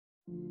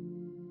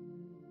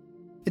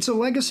It's a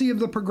legacy of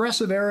the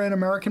progressive era in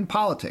American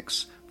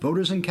politics.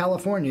 Voters in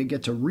California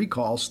get to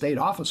recall state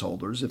office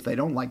holders if they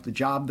don't like the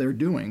job they're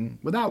doing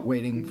without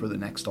waiting for the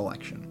next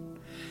election.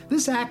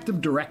 This act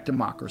of direct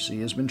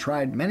democracy has been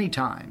tried many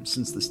times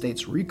since the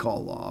state's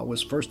recall law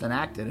was first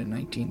enacted in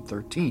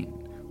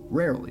 1913,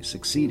 rarely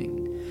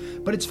succeeding.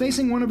 But it's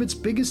facing one of its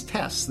biggest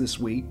tests this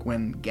week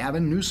when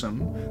Gavin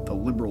Newsom, the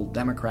liberal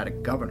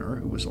Democratic governor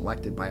who was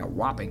elected by a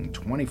whopping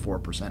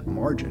 24%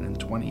 margin in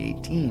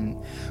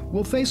 2018,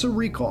 will face a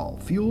recall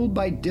fueled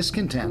by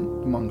discontent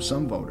among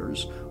some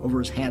voters over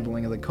his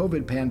handling of the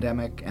COVID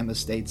pandemic and the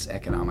state's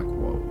economic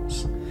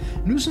woes.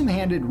 Newsom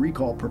handed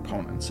recall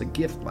proponents a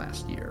gift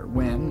last year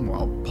when,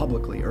 while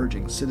publicly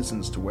urging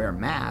citizens to wear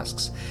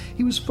masks,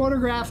 he was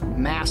photographed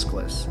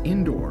maskless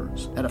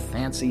indoors at a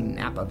fancy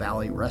Napa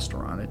Valley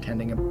restaurant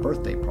attending a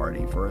birthday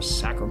party for a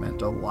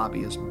Sacramento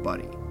lobbyist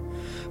buddy.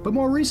 But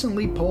more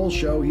recently, polls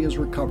show he has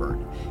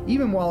recovered,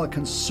 even while a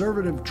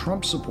conservative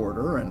Trump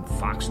supporter and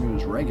Fox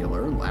News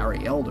regular,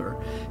 Larry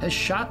Elder, has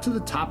shot to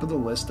the top of the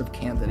list of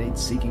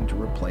candidates seeking to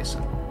replace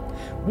him.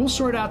 We'll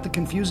sort out the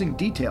confusing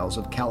details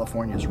of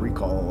California's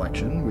recall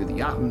election with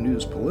Yahoo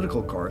News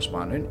political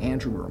correspondent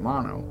Andrew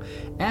Romano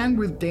and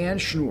with Dan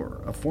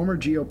Schnur, a former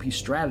GOP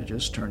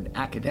strategist turned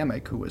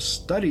academic who has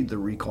studied the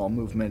recall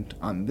movement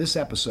on this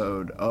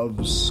episode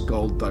of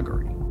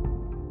Skullduggery.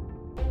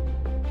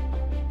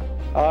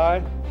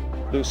 I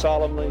do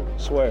solemnly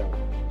swear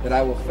that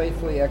I will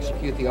faithfully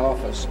execute the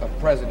office of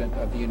President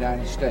of the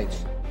United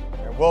States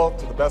and will,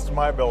 to the best of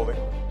my ability,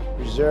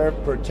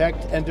 preserve,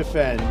 protect, and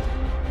defend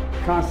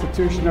the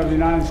Constitution of the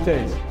United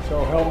States.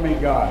 So help me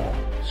God.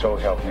 So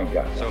help me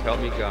God. So help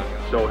me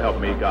God. So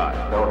help me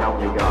God. So help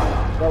me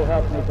God. So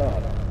help me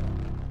God.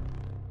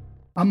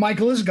 I'm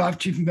Michael Isikoff,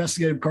 Chief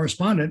Investigative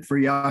Correspondent for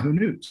Yahoo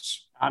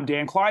News. I'm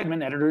Dan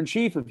Kleidman,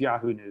 Editor-in-Chief of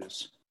Yahoo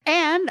News.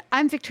 And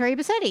I'm Victoria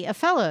Bassetti, a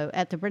fellow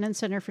at the Brennan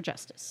Center for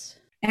Justice.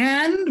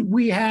 And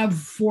we have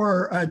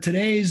for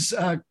today's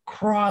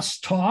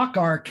crosstalk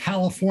our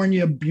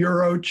California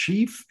Bureau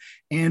Chief,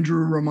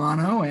 Andrew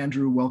Romano.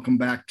 Andrew, welcome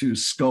back to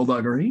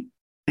Skullduggery.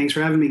 Thanks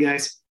for having me,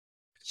 guys.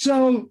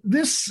 So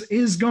this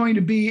is going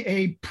to be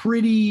a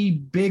pretty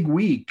big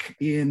week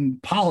in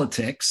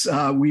politics.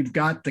 We've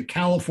got the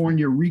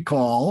California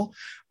recall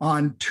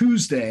on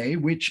Tuesday,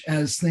 which,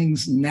 as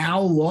things now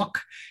look,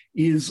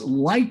 is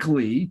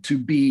likely to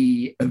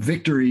be a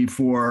victory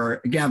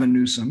for Gavin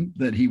Newsom,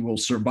 that he will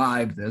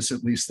survive this.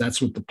 At least that's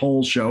what the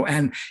polls show.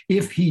 And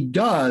if he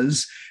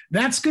does,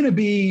 that's going to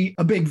be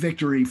a big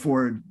victory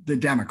for the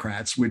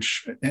Democrats,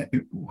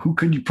 who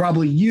could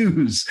probably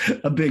use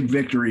a big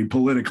victory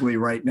politically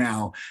right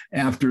now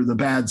after the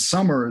bad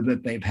summer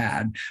that they've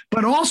had.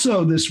 But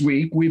also this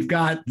week, we've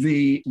got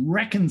the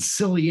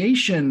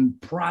reconciliation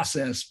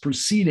process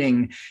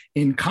proceeding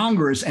in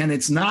Congress, and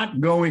it's not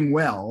going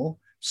well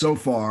so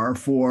far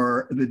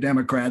for the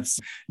Democrats.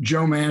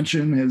 Joe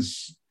Manchin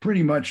has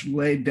pretty much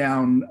laid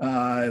down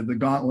the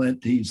gauntlet.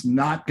 He's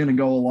not going to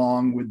go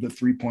along with the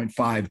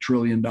 $3.5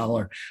 trillion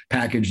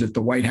package that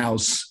the White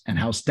House and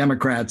House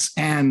Democrats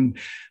and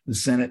the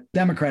Senate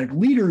Democratic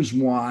leaders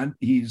want.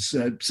 He's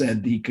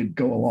said he could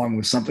go along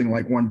with something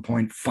like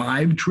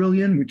 $1.5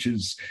 trillion, which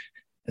is,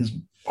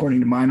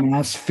 according to my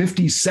math,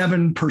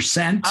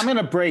 57%. I'm going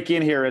to break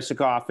in here,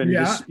 Isikoff, and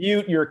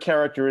dispute your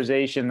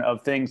characterization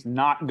of things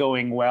not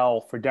going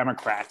well for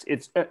Democrats.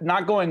 It's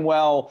not going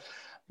well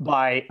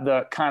by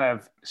the kind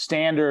of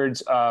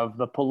standards of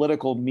the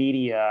political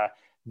media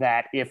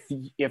that if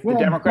the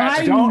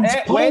Democrats don't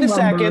wait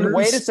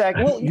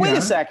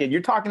a second.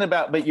 You're talking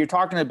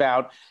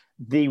about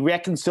the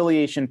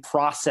reconciliation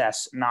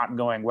process not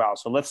going well.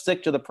 So let's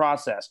stick to the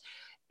process.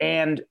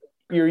 And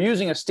you're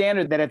using a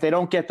standard that if they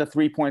don't get the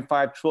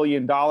 $3.5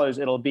 trillion,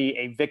 it'll be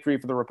a victory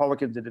for the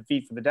Republicans, a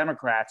defeat for the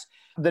Democrats.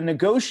 The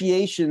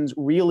negotiations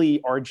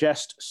really are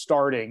just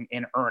starting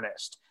in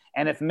earnest.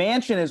 And if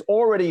Manchin is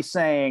already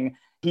saying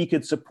he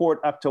could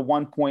support up to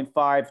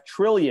 $1.5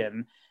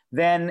 trillion,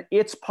 then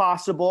it's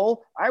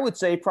possible, I would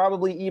say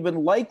probably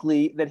even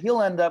likely, that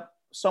he'll end up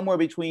somewhere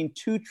between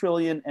 $2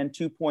 trillion and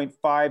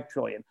 $2.5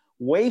 trillion,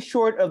 way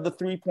short of the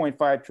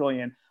 $3.5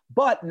 trillion,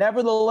 but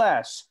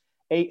nevertheless,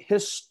 a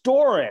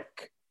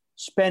historic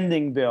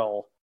spending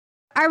bill.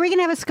 Are we going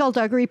to have a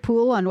skullduggery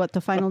pool on what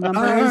the final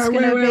number is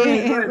going to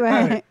be?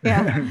 Wait.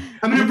 Yeah.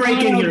 I'm going to break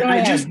in here. Go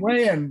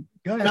ahead.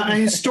 A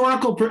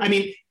historical,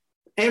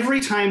 every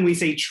time we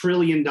say $1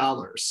 trillion,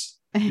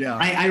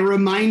 I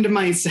remind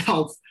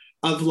myself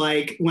of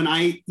when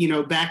I,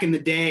 back in the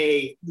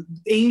day,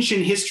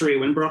 ancient history,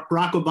 when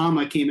Barack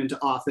Obama came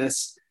into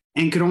office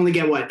and could only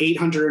get,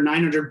 $800 or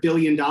 $900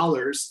 billion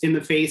in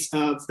the face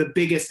of the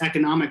biggest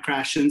economic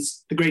crash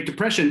since the Great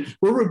Depression.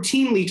 We're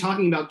routinely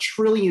talking about $1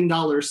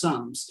 trillion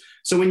sums.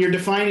 So when you're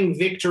defining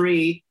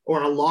victory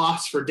or a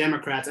loss for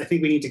Democrats, I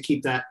think we need to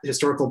keep that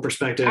historical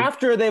perspective.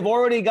 After they've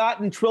already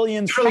gotten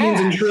trillions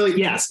and trillions.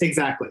 Yes,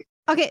 exactly.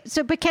 Okay,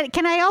 so but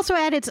can I also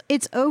add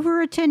it's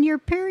over a 10-year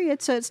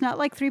period, so it's not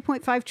like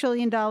 $3.5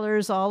 trillion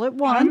all at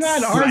once. I'm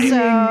not arguing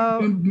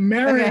the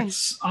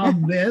merits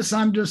of this.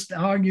 I'm just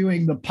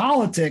arguing the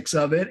politics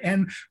of it,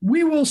 and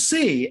we will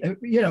see.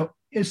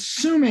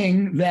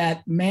 Assuming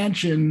that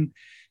Manchin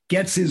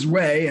gets his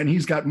way and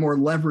he's got more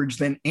leverage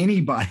than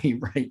anybody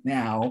right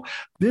now,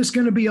 there's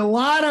going to be a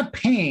lot of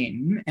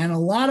pain and a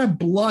lot of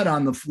blood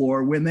on the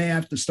floor when they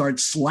have to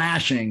start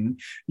slashing,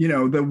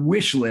 the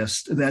wish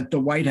list that the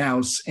White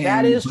House and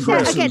that is true.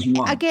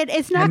 Again,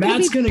 it's not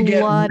going to be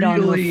blood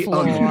on the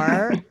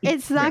floor.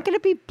 It's not going to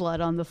be blood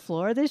on the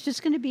floor. There's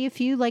just going to be a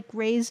few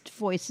raised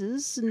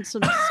voices in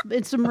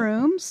some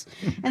rooms,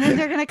 and then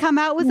they're going to come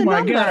out with a number.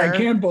 Oh my God, I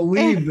can't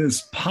believe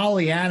this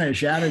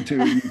Pollyannish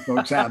attitude you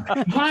folks have.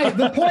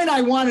 The point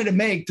I wanted to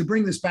make to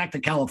bring this back to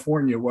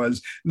California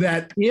was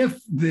that if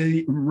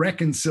the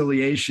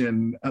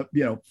reconciliation,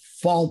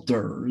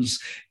 falters,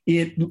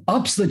 it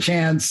ups the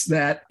chance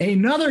that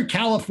another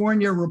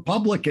California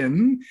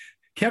Republican,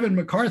 Kevin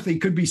McCarthy,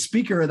 could be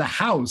Speaker of the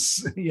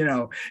House,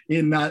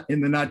 in the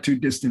not too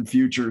distant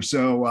future.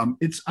 So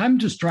I'm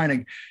just trying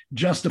to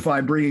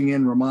justify bringing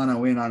in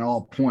Romano in on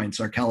all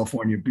points, our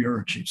California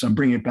bureau chief. So I'm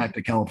bringing it back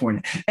to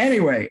California.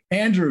 Anyway,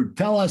 Andrew,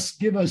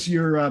 give us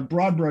your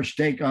broad brush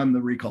take on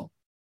the recall.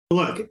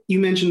 Look, you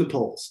mentioned the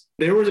polls.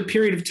 There was a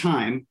period of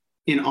time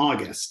in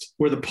August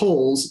where the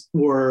polls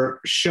were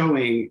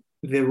showing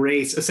the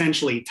race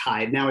essentially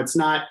tied. Now, it's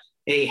not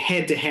a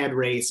head-to-head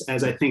race,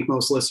 as I think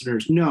most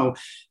listeners know.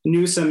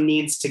 Newsom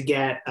needs to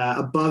get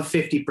above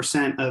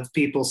 50% of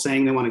people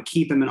saying they want to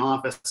keep him in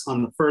office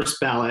on the first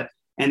ballot,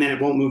 and then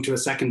it won't move to a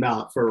second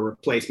ballot for a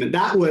replacement.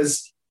 That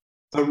was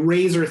a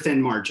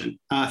razor-thin margin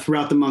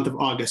throughout the month of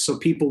August. So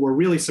people were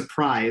really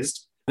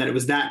surprised that it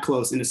was that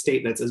close in a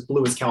state that's as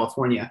blue as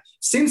California.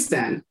 Since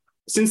then,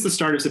 since the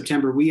start of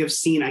September, we have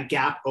seen a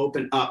gap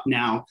open up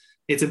now.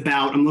 It's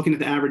about, I'm looking at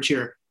the average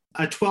here,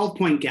 a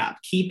 12-point gap.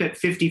 Keep at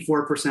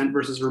 54%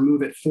 versus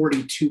remove at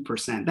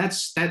 42%.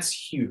 That's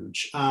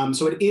huge.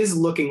 So it is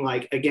looking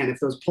like, again, if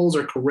those polls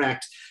are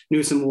correct,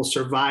 Newsom will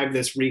survive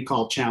this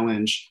recall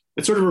challenge.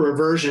 It's sort of a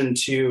reversion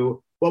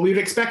to what we would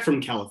expect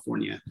from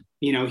California.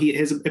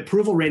 His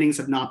approval ratings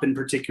have not been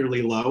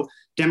particularly low.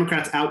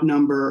 Democrats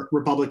outnumber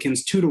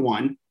Republicans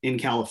 2-1 in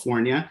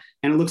California,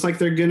 and it looks like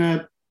they're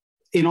gonna,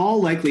 in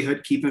all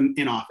likelihood, keep him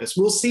in office.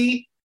 We'll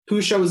see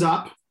who shows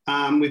up.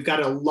 We've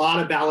got a lot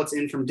of ballots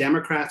in from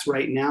Democrats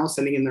right now,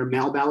 sending in their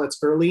mail ballots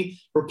early.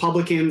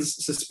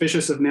 Republicans,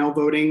 suspicious of mail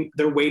voting,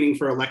 they're waiting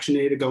for election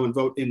day to go and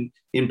vote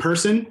in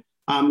person.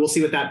 We'll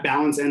see what that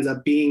balance ends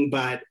up being,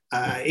 but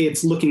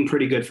it's looking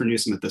pretty good for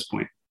Newsom at this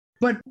point.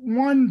 But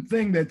one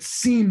thing that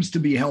seems to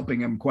be helping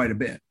him quite a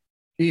bit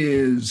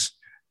is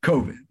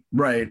COVID,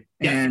 right?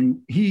 Yeah. And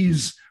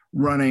he's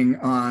running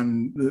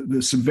on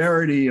the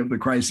severity of the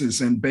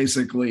crisis. And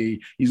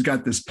basically, he's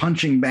got this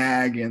punching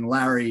bag in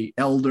Larry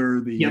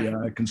Elder,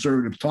 the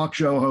conservative talk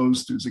show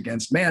host, who's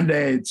against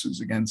mandates, who's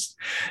against,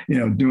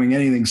 doing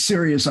anything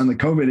serious on the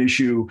COVID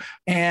issue.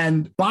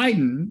 And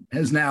Biden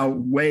has now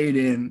weighed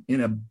in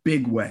a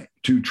big way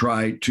to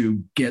try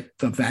to get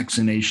the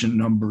vaccination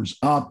numbers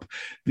up.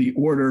 The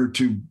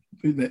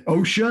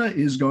OSHA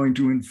is going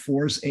to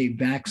enforce a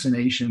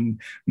vaccination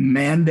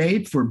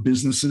mandate for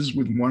businesses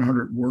with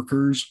 100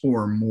 workers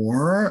or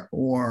more,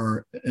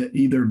 or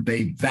either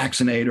they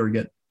vaccinate or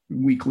get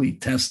weekly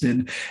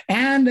tested,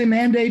 and a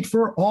mandate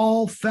for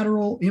all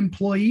federal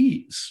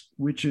employees,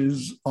 which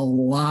is a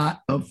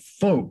lot of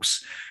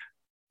folks.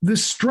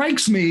 This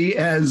strikes me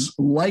as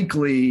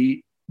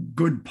likely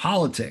good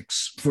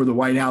politics for the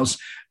White House.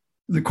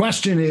 The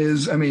question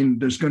is,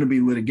 there's going to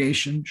be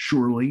litigation,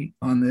 surely,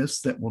 on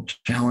this that will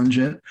challenge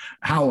it.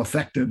 How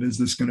effective is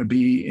this going to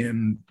be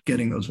in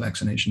getting those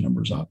vaccination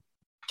numbers up?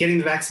 Getting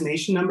the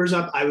vaccination numbers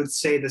up, I would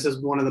say this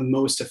is one of the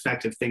most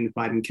effective things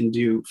Biden can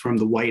do from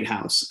the White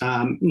House.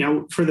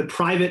 Now, for the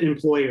private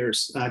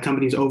employers,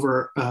 companies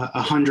over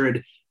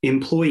 100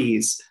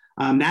 employees,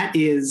 that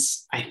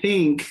is, I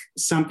think,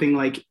 something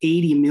like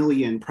 80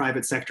 million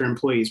private sector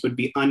employees would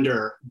be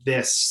under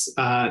this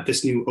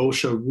new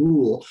OSHA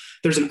rule.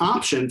 There's an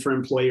option for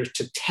employers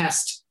to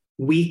test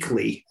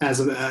weekly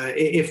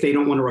if they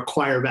don't want to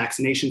require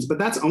vaccinations, but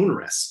that's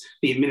onerous.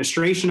 The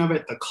administration of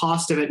it, the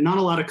cost of it, not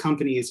a lot of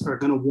companies are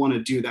going to want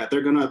to do that.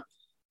 They're going to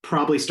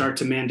probably start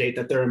to mandate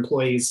that their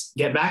employees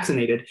get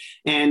vaccinated.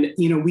 And,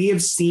 we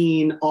have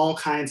seen all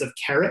kinds of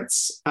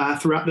carrots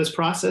throughout this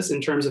process in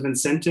terms of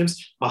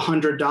incentives,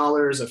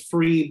 $100, a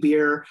free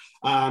beer,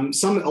 a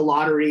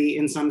lottery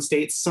in some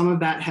states. Some of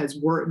that has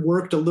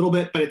worked a little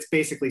bit, but it's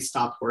basically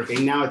stopped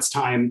working. Now it's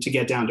time to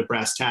get down to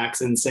brass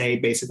tacks and say,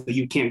 basically,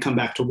 you can't come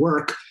back to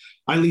work.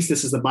 At least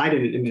this is the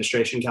Biden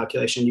administration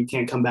calculation. You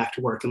can't come back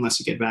to work unless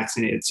you get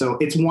vaccinated. So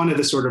it's one of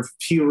the sort of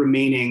few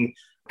remaining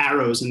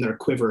arrows in their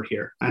quiver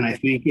here. And I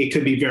think it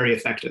could be very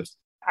effective.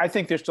 I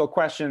think there's still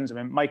questions.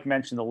 Mike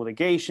mentioned the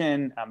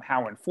litigation.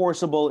 How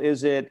enforceable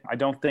is it? I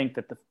don't think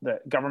that the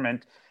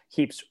government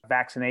keeps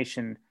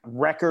vaccination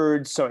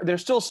records. So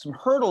there's still some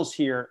hurdles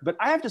here. But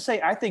I have to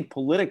say, I think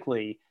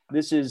politically,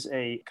 this is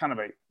a kind of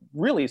a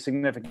really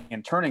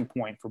significant turning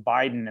point for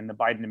Biden and the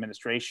Biden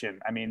administration.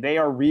 I mean, they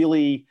are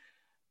really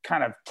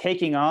kind of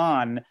taking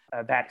on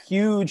that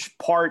huge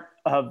part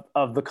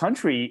of the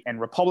country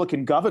and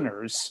Republican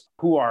governors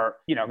who are,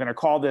 going to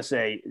call this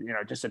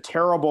just a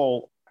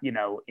terrible,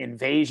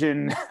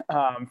 invasion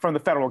from the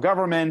federal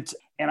government.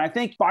 And I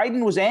think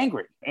Biden was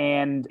angry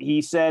and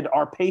he said,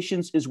 our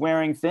patience is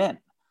wearing thin.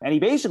 And he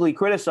basically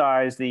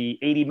criticized the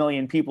 80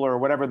 million people or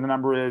whatever the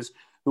number is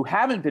who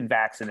haven't been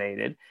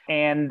vaccinated.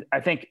 And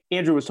I think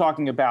Andrew was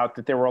talking about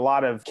that there were a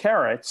lot of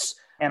carrots.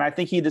 And I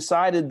think he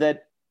decided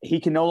that he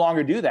can no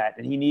longer do that.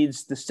 And he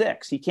needs the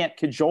sticks. He can't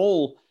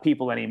cajole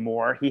people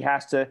anymore. He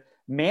has to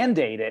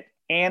mandate it.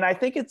 And I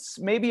think it's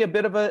maybe a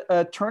bit of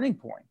a turning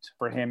point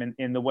for him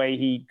in the way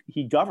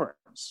he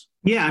governs.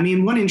 Yeah, I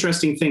mean, one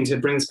interesting thing to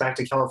bring us back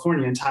to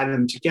California and tie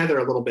them together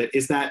a little bit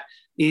is that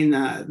in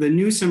the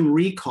Newsom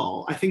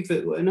recall, I think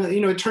that,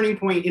 a turning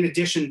point in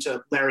addition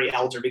to Larry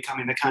Elder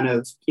becoming the kind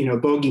of,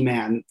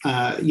 bogeyman,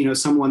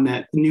 someone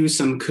that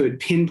Newsom could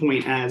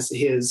pinpoint as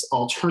his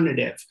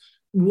alternative,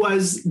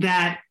 was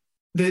that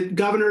the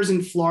governors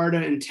in Florida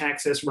and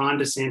Texas, Ron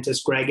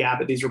DeSantis, Greg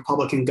Abbott, these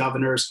Republican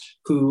governors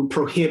who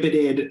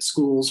prohibited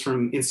schools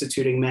from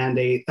instituting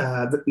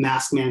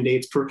mask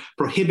mandates,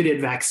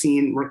 prohibited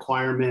vaccine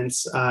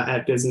requirements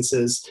at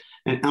businesses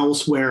and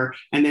elsewhere.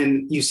 And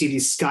then you see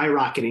these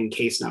skyrocketing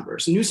case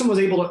numbers. Newsom was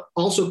able to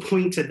also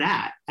point to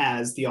that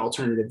as the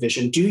alternative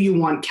vision. Do you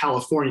want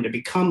California to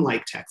become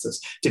like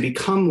Texas, to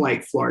become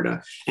like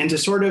Florida, and to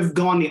sort of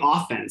go on the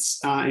offense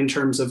in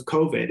terms of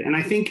COVID? And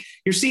I think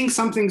you're seeing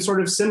something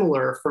sort of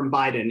similar from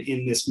Biden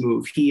in this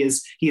move. He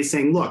is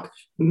saying, look,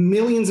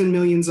 millions and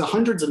millions,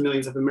 hundreds of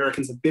millions of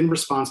Americans have been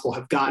responsible,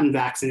 have gotten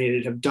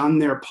vaccinated, have done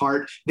their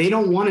part. They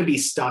don't want to be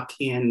stuck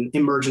in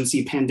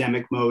emergency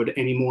pandemic mode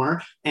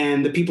anymore.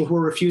 And the people who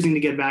are refusing to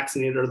get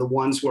vaccinated are the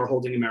ones who are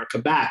holding America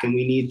back. And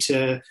we need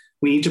to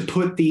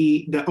put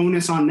the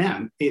onus on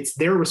them. It's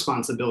their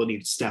responsibility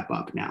to step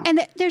up now.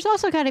 And there's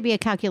also got to be a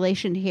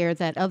calculation here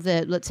that of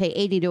the, let's say,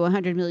 80 to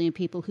 100 million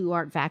people who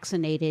aren't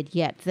vaccinated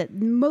yet, that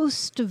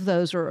most of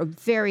those, or a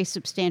very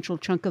substantial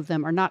chunk of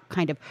them, are not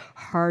kind of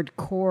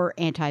hardcore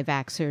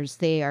anti-vaxxers.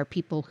 They are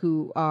people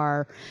who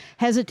are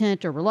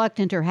hesitant or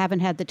reluctant or haven't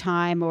had the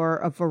time or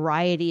a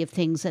variety of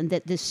things, and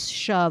that this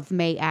shove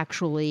may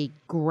actually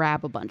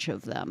grab a bunch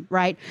of them,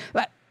 right?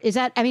 But is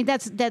that, I mean,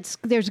 that's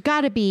there's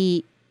got to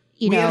be,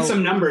 we have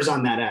some numbers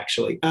on that,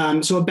 actually.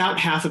 So about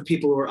half of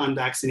people who are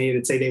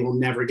unvaccinated say they will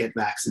never get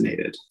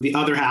vaccinated. The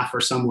other half are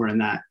somewhere in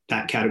that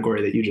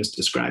category that you just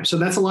described. So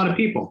that's a lot of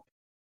people.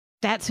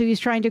 That's who he's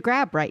trying to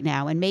grab right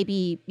now. And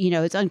maybe,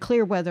 it's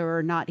unclear whether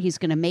or not he's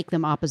going to make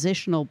them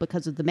oppositional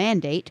because of the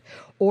mandate,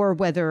 or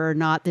whether or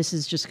not this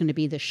is just going to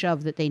be the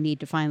shove that they need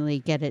to finally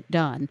get it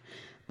done.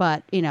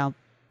 But,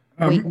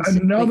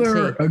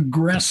 another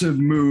aggressive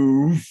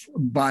move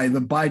by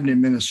the Biden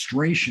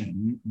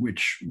administration,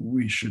 which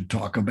we should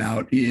talk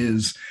about,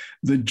 is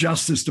the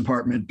Justice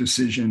Department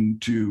decision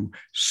to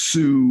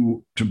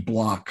sue to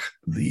block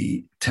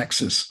the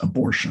Texas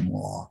abortion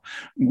law,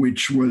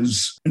 which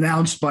was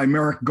announced by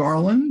Merrick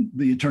Garland,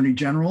 the Attorney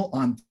General,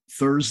 on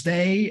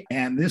Thursday.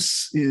 And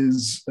this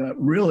is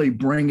really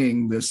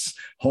bringing this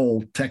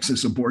whole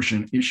Texas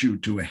abortion issue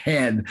to a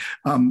head.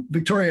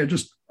 Victoria,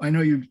 I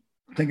know you've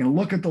taking a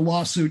look at the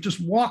lawsuit. Just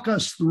walk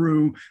us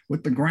through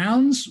what the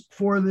grounds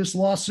for this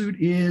lawsuit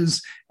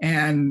is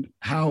and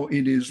how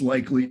it is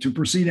likely to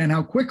proceed and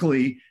how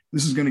quickly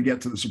this is going to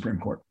get to the Supreme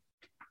Court.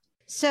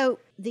 So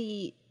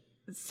the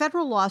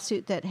federal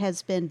lawsuit that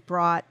has been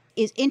brought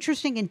is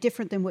interesting and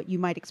different than what you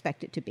might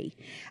expect it to be.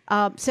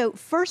 So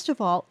first of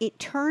all, it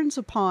turns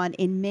upon,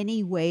 in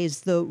many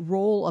ways, the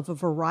role of a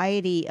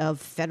variety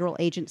of federal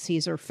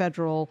agencies or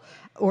federal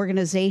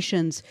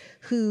organizations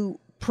who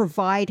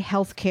provide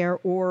healthcare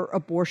or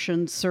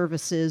abortion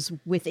services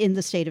within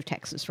the state of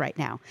Texas right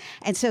now.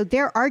 And so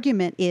their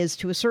argument is,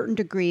 to a certain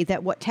degree,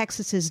 that what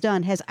Texas has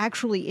done has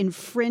actually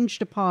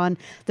infringed upon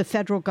the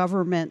federal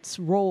government's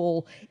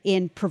role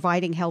in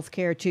providing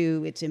healthcare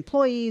to its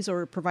employees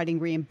or providing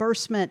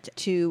reimbursement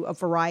to a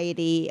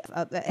variety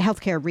of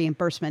healthcare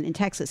reimbursement in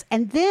Texas.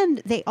 And then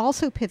they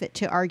also pivot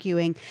to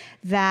arguing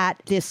that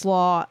this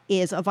law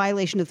is a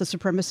violation of the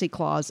Supremacy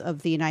Clause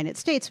of the United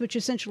States, which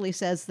essentially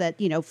says that,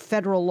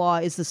 federal law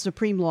is the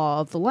supreme law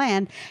of the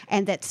land,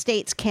 and that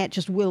states can't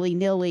just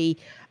willy-nilly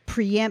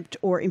preempt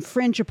or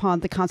infringe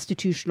upon the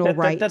constitutional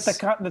rights.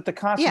 That the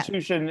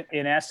Constitution,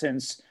 in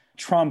essence,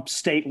 trumps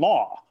state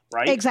law,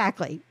 right?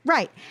 Exactly,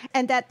 right.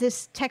 And that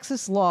this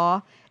Texas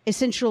law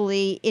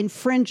essentially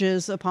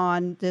infringes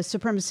upon the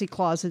Supremacy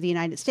Clause of the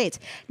United States.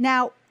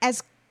 Now,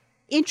 as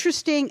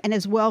interesting and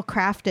as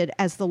well-crafted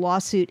as the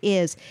lawsuit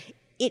is,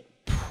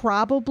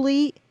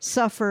 probably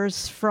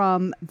suffers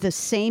from the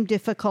same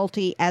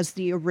difficulty as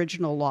the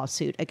original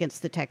lawsuit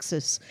against the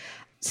Texas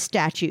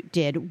statute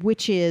did,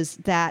 which is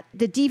that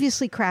the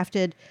deviously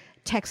crafted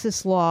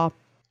Texas law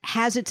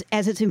has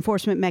as its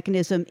enforcement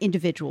mechanism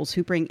individuals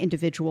who bring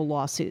individual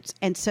lawsuits.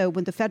 And so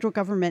when the federal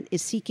government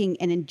is seeking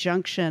an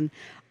injunction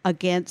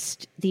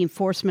against the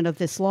enforcement of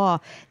this law,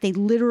 they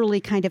literally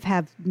kind of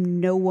have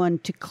no one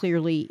to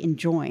clearly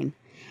enjoin.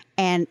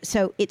 And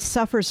so it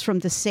suffers from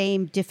the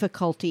same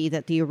difficulty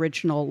that the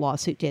original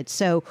lawsuit did.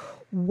 So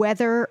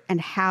whether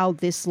and how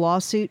this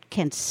lawsuit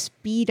can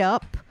speed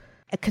up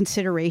a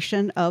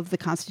consideration of the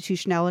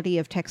constitutionality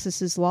of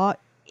Texas's law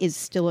is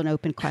still an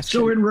open question.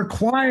 So it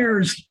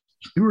requires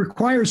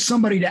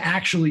somebody to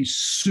actually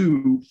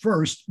sue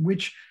first,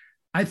 which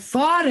I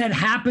thought had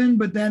happened,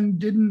 but then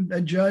didn't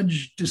a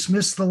judge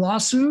dismiss the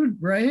lawsuit,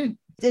 right?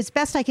 As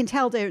best I can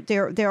tell,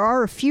 there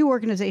are a few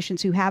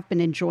organizations who have been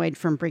enjoined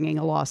from bringing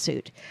a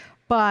lawsuit.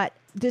 But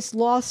this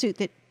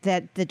lawsuit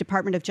that the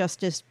Department of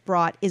Justice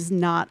brought is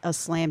not a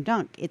slam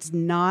dunk. There's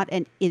not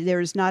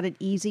an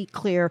easy,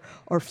 clear,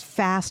 or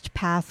fast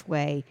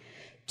pathway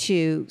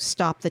to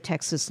stop the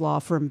Texas law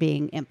from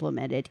being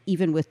implemented,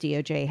 even with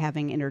DOJ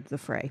having entered the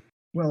fray.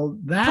 Well,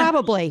 that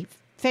probably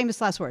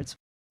famous last words.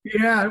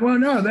 Yeah, well,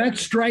 no, that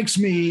strikes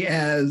me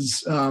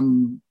as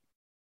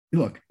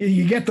look,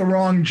 you get the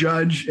wrong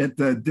judge at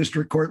the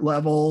district court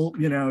level,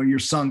 you're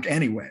sunk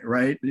anyway,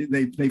 right?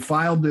 They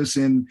filed this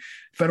in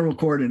federal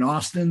court in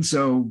Austin,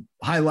 so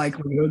high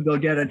likelihood they'll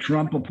get a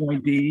Trump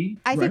appointee.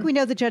 I think we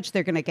know the judge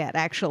they're going to get,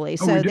 actually.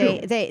 So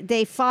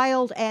they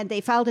filed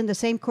in the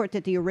same court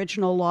that the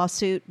original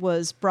lawsuit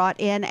was brought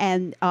in,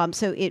 and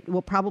so it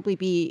will probably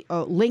be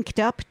linked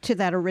up to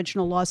that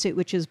original lawsuit,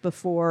 which is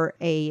before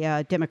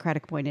a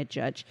Democratic appointed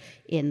judge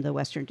in the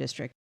Western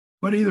District.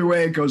 But either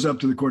way, it goes up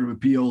to the Court of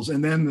Appeals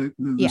and then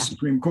the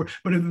Supreme Court.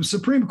 But if the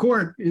Supreme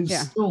Court is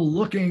still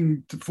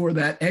looking for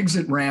that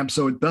exit ramp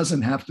so it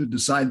doesn't have to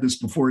decide this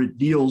before it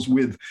deals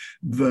with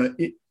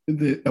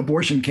the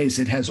abortion case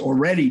it has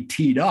already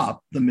teed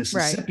up, the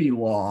Mississippi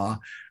law,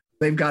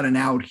 they've got an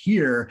out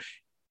here.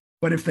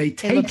 But if they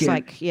take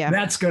it,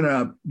 that's going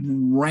to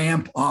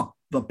ramp up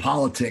the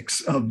politics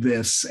of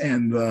this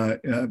and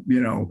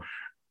the,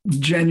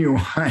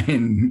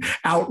 genuine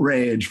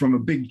outrage from a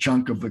big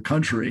chunk of the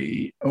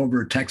country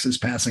over Texas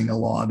passing a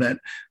law that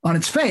on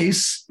its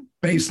face,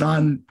 based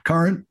on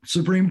current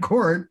Supreme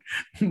Court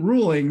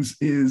rulings,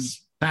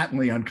 is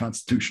patently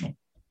unconstitutional.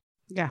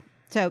 Yeah.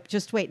 So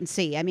just wait and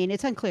see. I mean,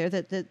 it's unclear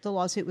that the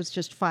lawsuit was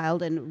just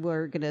filed, and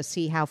we're going to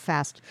see how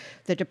fast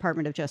the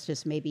Department of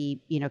Justice maybe,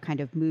 kind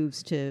of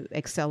moves to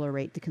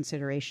accelerate the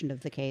consideration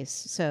of the case.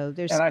 So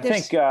I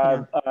think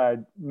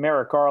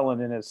Merrick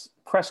Garland in his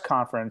press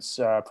conference,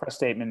 press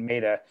statement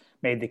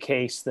made the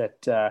case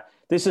that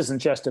this isn't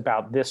just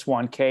about this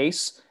one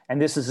case,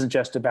 and this isn't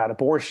just about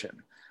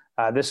abortion.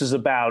 This is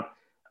about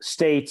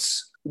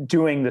states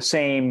doing the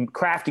same,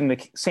 crafting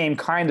the same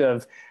kind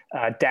of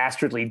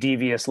dastardly,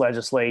 devious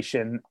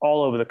legislation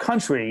all over the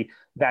country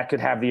that could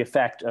have the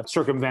effect of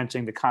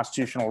circumventing the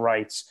constitutional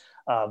rights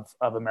of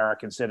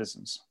American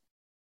citizens.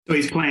 So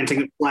he's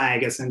planting a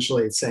flag,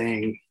 essentially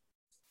saying,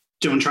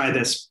 don't try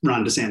this,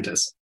 Ron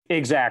DeSantis.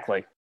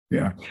 Exactly.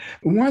 Yeah.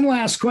 One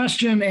last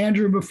question,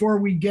 Andrew, before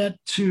we get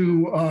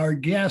to our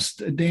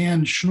guest,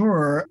 Dan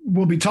Schnur.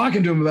 We'll be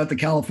talking to him about the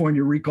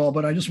California recall,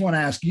 but I just want to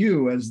ask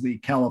you, as the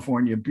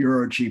California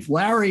bureau chief,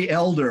 Larry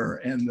Elder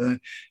and the,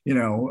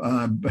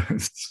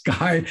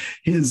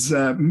 his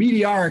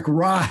meteoric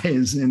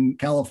rise in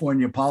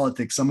California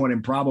politics, somewhat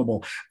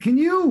improbable. Can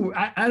you,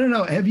 I don't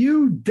know, have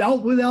you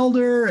dealt with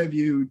Elder? Have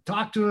you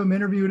talked to him,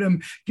 interviewed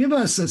him? Give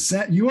us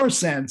your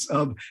sense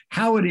of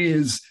how it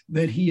is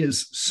that he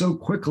is so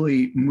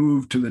quickly moved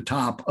to the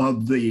top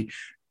of the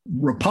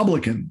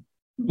Republican.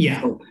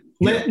 Yeah.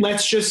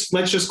 Let's just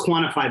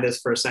quantify this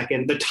for a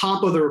second. The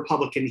top of the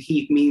Republican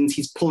heap means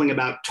he's pulling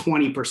about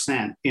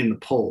 20% in the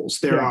polls.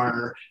 There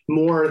are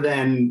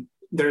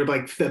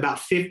about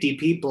 50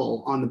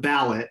 people on the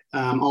ballot,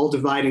 all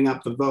dividing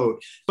up the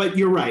vote. But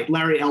you're right,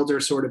 Larry Elder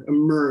sort of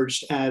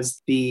emerged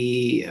as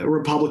the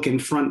Republican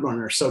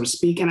frontrunner, so to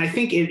speak. And I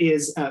think it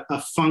is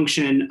a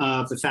function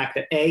of the fact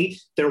that, A,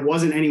 there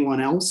wasn't anyone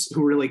else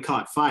who really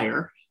caught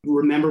fire.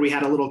 Remember, we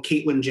had a little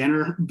Caitlyn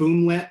Jenner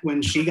boomlet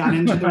when she got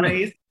into the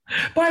race.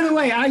 By the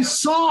way, I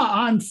saw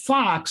on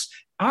Fox,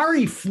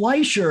 Ari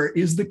Fleischer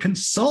is the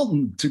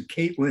consultant to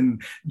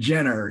Caitlyn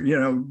Jenner.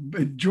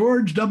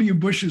 George W.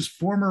 Bush's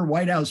former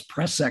White House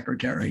press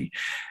secretary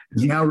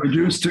is now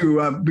reduced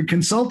to be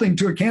consulting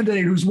to a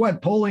candidate who's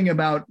polling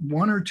about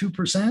 1 or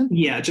 2%?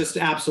 Yeah, just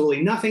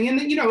absolutely nothing. And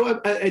then,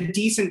 a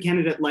decent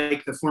candidate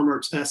like the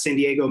former San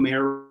Diego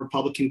mayor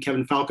Republican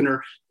Kevin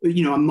Falconer,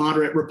 a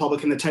moderate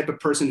Republican, the type of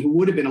person who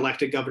would have been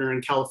elected governor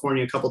in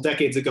California a couple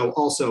decades ago,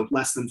 also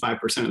less than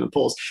 5% in the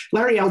polls.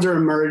 Larry Elder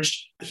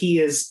emerged. He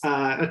is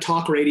a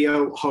talk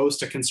radio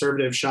host, a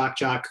conservative shock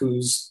jock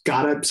who's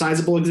got a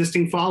sizable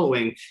existing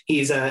following.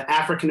 He's an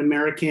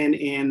African-American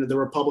in the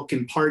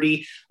Republican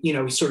Party. He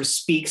sort of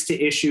speaks to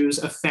issues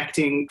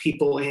affecting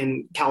people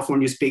in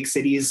California's big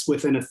cities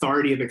with an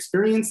authority of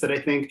experience that I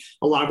think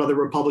a lot of other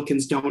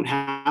Republicans don't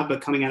have,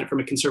 but coming at it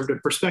from a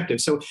conservative perspective.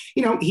 So,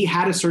 he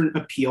had a certain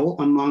appeal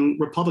among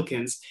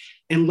Republicans.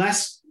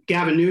 Unless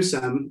Gavin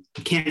Newsom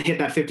can't hit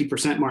that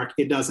 50% mark,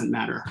 it doesn't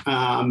matter.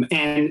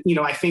 And, you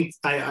know, I think,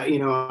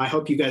 I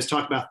hope you guys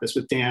talk about this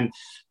with Dan,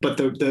 but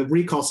the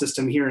recall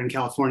system here in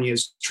California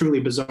is truly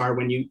bizarre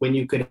when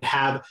you could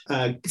have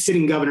a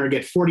sitting governor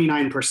get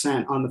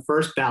 49% on the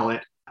first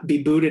ballot,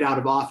 be booted out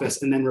of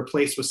office, and then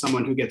replaced with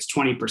someone who gets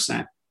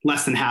 20%.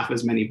 Less than half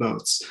as many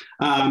votes.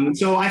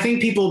 So I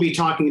think people will be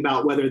talking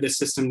about whether this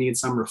system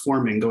needs some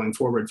reforming going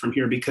forward from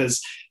here,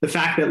 because the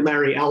fact that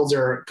Larry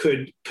Elder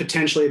could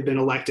potentially have been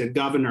elected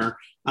governor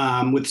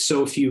with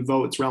so few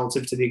votes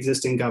relative to the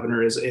existing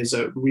governor is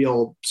a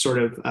real sort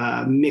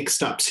of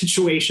mixed up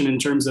situation in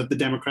terms of the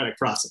democratic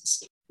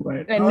process.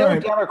 Right. And no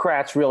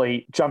Democrats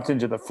really jumped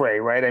into the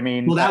fray, right? I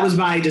mean, well, that was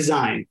by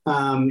design.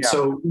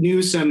 So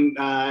Newsom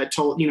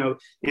told,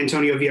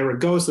 Antonio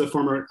Villaraigosa, the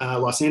former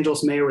Los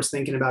Angeles mayor, was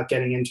thinking about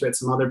getting into it.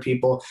 Some other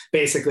people,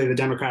 basically the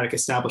Democratic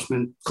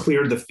establishment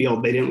cleared the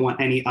field. They didn't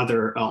want any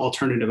other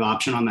alternative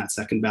option on that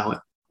second ballot.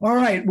 All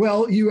right.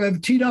 Well, you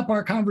have teed up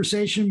our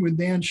conversation with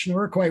Dan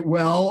Schnur quite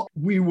well.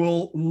 We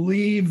will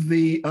leave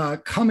the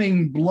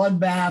coming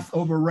bloodbath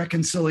over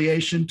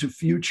reconciliation to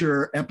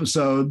future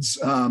episodes.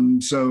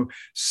 So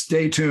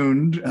stay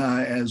tuned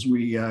as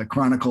we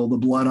chronicle the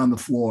blood on the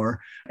floor.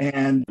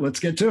 And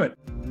let's get to it.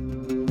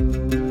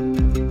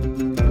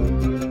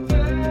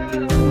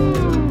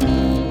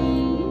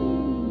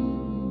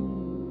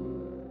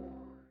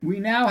 We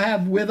now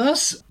have with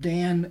us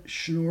Dan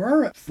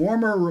Schnur,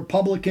 former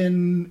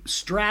Republican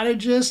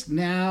strategist,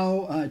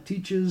 now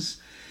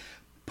teaches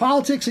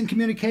politics and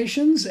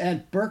communications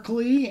at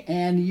Berkeley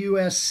and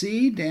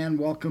USC. Dan,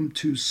 welcome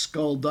to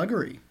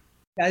Skullduggery.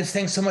 Guys,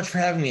 thanks so much for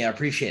having me. I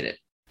appreciate it.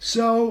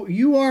 So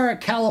you are a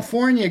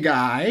California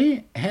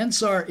guy,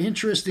 hence our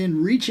interest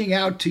in reaching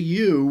out to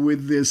you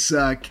with this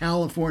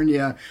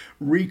California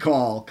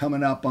recall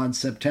coming up on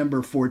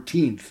September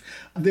 14th.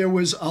 There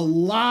was a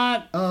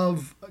lot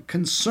of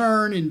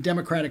concern in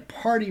Democratic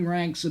Party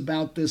ranks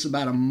about this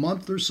about a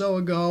month or so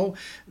ago.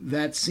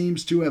 That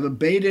seems to have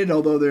abated,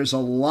 although there's a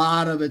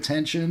lot of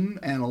attention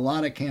and a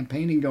lot of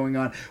campaigning going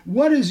on.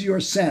 What is your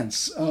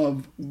sense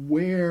of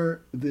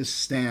where this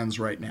stands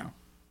right now?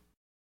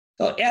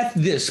 So at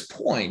this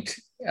point,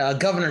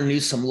 Governor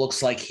Newsom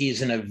looks like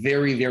he's in a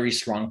very, very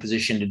strong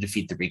position to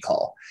defeat the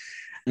recall.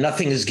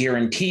 Nothing is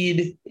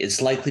guaranteed.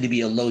 It's likely to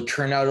be a low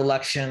turnout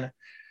election.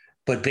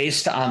 But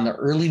based on the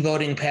early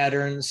voting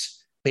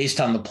patterns,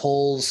 based on the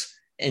polls,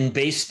 and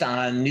based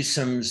on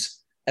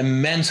Newsom's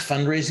immense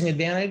fundraising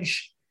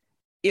advantage,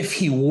 if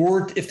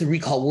the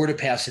recall were to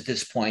pass at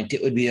this point,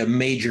 it would be a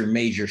major,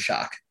 major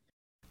shock.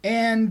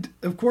 And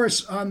of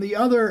course, on the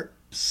other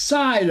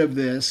side of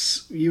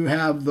this, you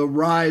have the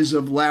rise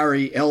of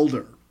Larry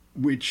Elder,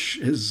 which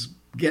is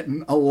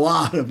getting a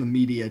lot of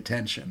media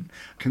attention.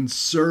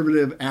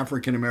 Conservative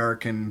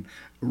African-American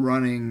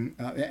running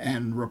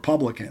and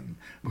Republican,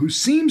 who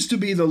seems to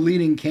be the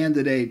leading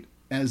candidate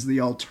as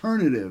the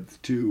alternative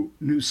to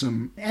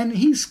Newsom. And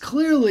he's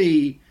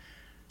clearly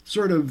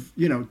sort of,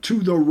 to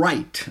the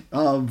right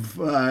of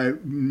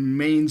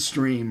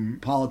mainstream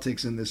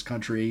politics in this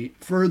country,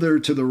 further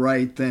to the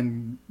right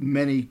than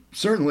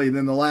certainly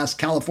than the last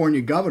California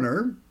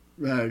governor,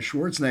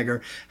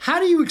 Schwarzenegger. How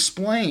do you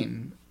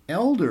explain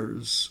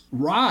Elder's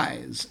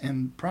rise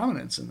and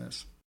prominence in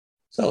this?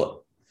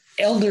 So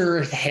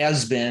Elder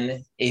has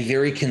been a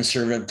very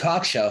conservative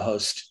talk show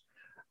host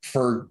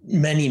for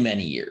many,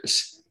 many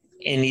years.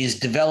 And he's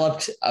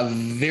developed a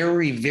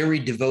very, very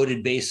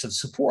devoted base of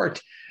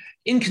support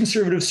in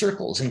conservative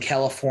circles in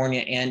California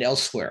and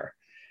elsewhere.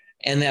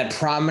 And that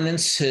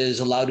prominence has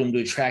allowed him to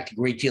attract a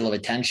great deal of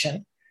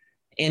attention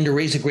and to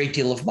raise a great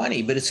deal of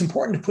money. But it's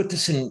important to put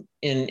this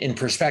in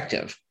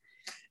perspective.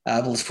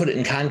 Let's put it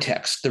in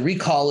context. The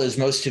recall, as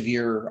most of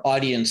your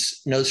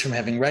audience knows from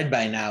having read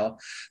by now,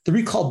 the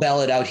recall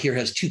ballot out here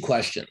has two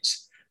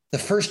questions. The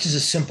first is a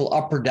simple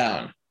up or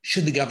down.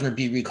 Should the governor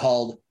be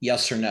recalled,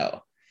 yes or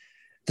no?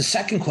 The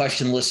second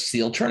question lists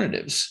the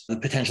alternatives, the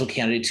potential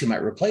candidates who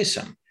might replace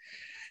him.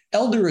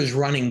 Elder is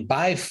running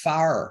by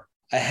far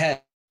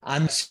ahead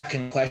on the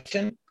second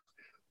question,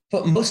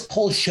 but most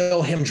polls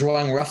show him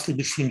drawing roughly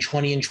between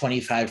 20 and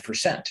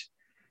 25%.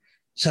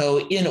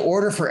 So in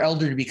order for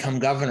Elder to become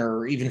governor,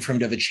 or even for him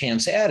to have a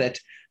chance at it,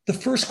 the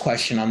first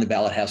question on the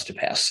ballot has to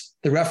pass,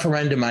 the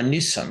referendum on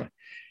Newsom.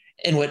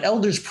 And what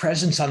Elder's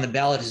presence on the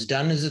ballot has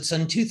done is it's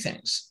done two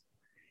things.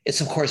 It's,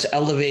 of course,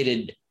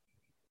 elevated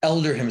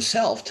Elder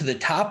himself to the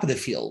top of the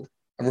field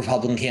of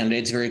Republican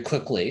candidates very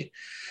quickly.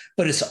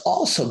 But it's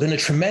also been a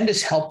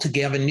tremendous help to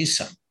Gavin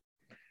Newsom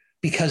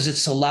because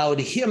it's allowed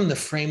him to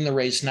frame the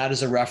race not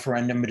as a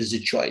referendum, but as a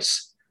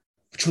choice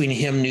between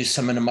him,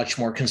 Newsom, and a much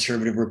more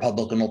conservative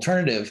Republican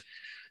alternative.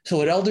 So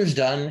what Elder's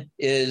done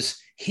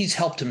is he's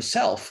helped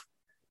himself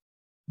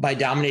by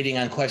dominating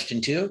on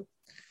question two,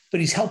 but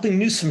he's helping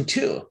Newsom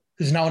too,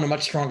 who's now in a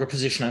much stronger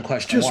position on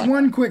question one. Just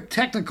one quick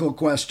technical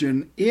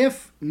question.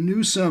 If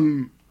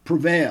Newsom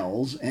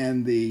prevails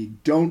and the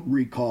don't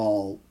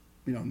recall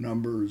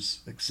numbers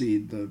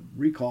exceed the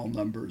recall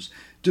numbers,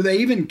 do they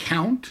even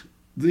count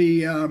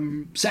the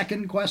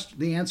second question,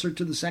 the answer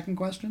to the second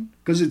question?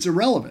 Because it's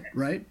irrelevant,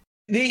 right?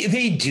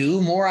 They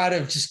do more out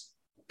of just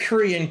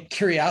pure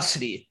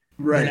curiosity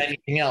than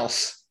anything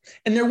else.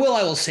 And I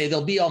will say,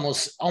 there'll be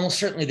almost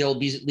certainly there will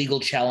be legal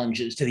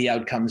challenges to the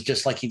outcomes,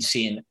 just like you've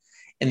seen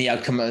in the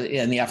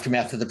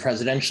aftermath of the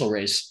presidential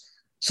race.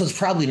 So it's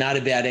probably not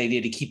a bad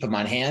idea to keep them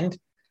on hand.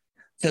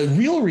 The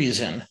real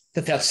reason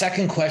that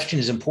second question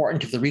is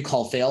important if the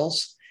recall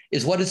fails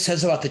is what it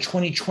says about the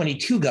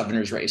 2022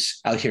 governor's race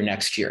out here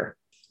next year.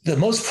 The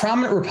most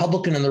prominent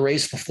Republican in the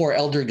race before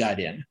Elder got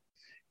in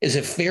is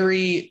a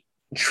very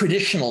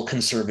traditional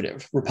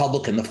conservative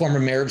Republican, the former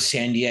mayor of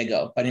San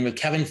Diego, by the name of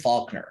Kevin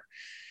Faulconer.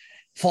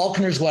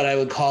 Faulconer is what I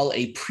would call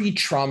a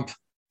pre-Trump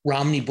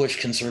Romney-Bush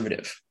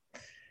conservative.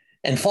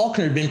 And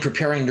Faulconer had been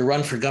preparing to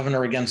run for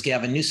governor against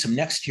Gavin Newsom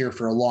next year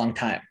for a long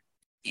time.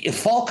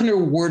 If Faulconer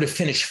were to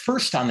finish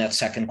first on that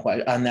second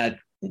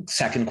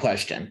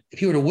question, if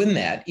he were to win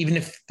that, even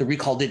if the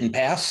recall didn't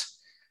pass,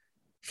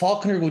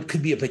 Faulconer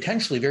could be a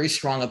potentially very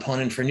strong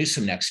opponent for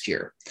Newsom next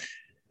year.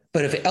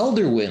 But if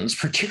Elder wins,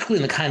 particularly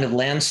in the kind of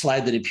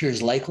landslide that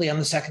appears likely on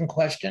the second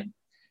question,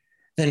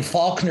 then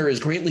Faulconer is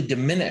greatly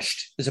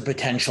diminished as a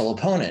potential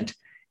opponent,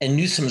 and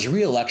Newsom's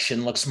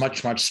reelection looks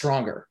much, much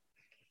stronger.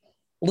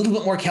 A little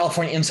bit more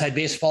California inside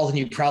baseball than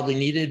you probably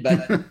needed,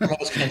 but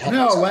most can't help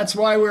No, that's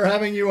why we're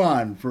having you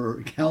on,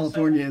 for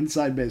California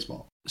inside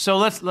baseball. So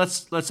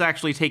let's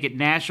actually take it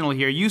national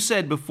here. You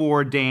said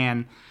before,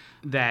 Dan,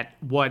 that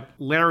what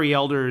Larry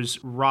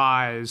Elder's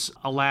rise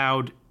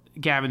allowed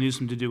Gavin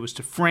Newsom to do was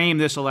to frame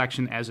this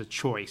election as a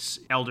choice,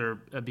 Elder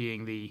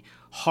being the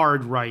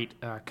hard right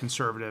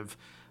conservative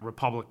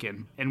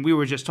Republican. And we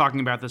were just talking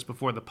about this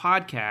before the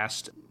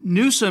podcast.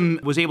 Newsom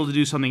was able to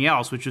do something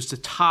else, which was to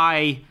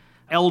tie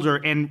Elder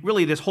and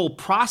really this whole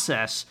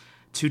process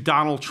to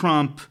Donald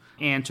Trump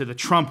and to the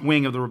Trump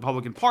wing of the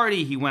Republican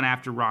Party. He went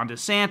after Ron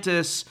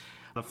DeSantis,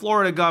 the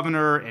Florida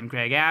governor, and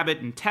Greg Abbott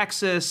in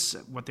Texas,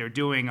 what they're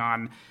doing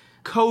on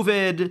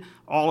COVID,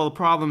 all of the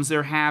problems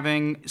they're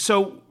having.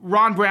 So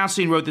Ron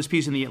Brownstein wrote this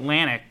piece in The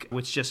Atlantic,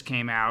 which just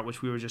came out,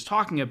 which we were just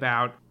talking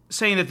about,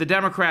 saying that the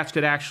Democrats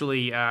could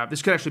actually,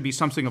 this could actually be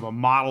something of a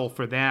model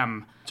for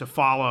them to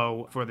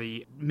follow for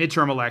the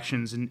midterm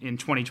elections in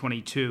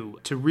 2022,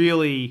 to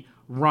really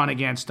run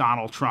against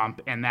Donald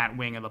Trump and that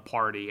wing of the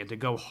party and to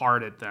go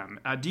hard at them.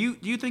 Do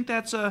you think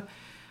that's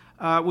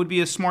would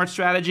be a smart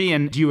strategy?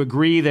 And do you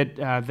agree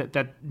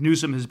that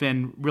Newsom has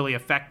been really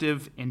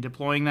effective in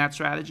deploying that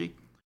strategy?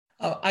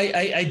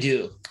 I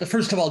do.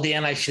 First of all,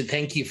 Dan, I should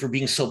thank you for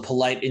being so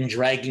polite in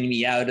dragging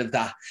me out of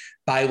the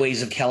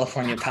byways of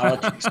California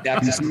politics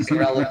back to something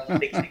relevant.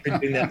 Thank you for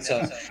doing that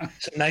so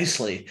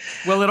nicely.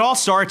 Well, it all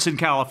starts in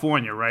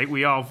California, right?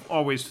 We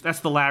always that's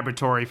the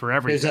laboratory for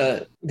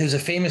everything. There's a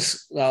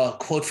famous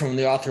quote from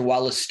the author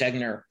Wallace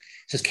Stegner. It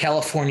says,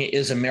 "California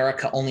is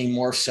America, only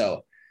more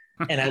so."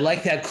 And I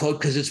like that quote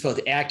because it's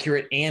both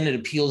accurate and it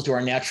appeals to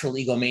our natural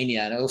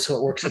egomania. And also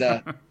it works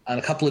on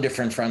a couple of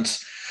different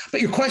fronts.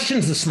 But your question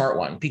is the smart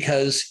one,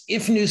 because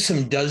if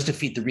Newsom does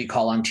defeat the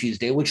recall on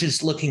Tuesday, which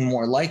is looking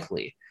more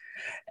likely,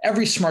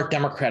 every smart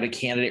Democratic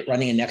candidate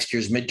running in next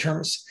year's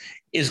midterms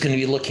is going to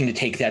be looking to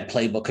take that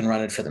playbook and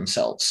run it for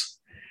themselves.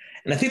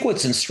 And I think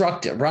what's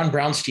instructive, Ron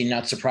Brownstein,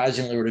 not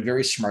surprisingly, wrote a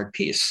very smart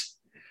piece.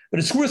 But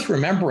it's worth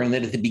remembering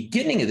that at the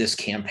beginning of this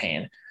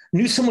campaign,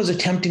 Newsom was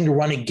attempting to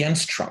run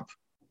against Trump.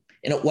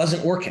 And it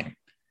wasn't working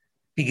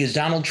because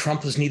Donald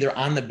Trump was neither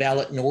on the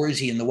ballot nor is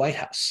he in the White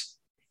House.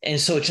 And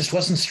so it just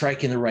wasn't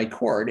striking the right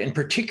chord. And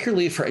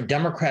particularly for a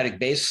Democratic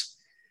base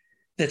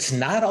that's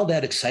not all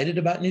that excited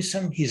about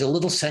Newsom, he's a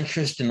little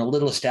centrist and a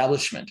little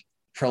establishment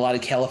for a lot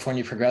of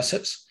California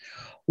progressives.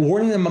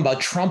 Warning them about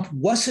Trump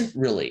wasn't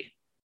really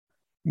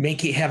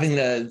having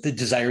the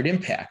desired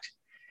impact.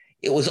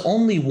 It was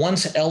only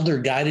once Elder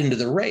got into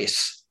the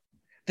race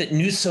that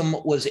Newsom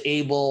was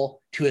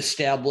able to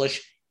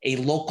establish a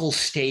local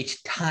state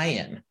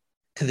tie-in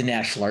to the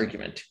national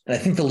argument. And I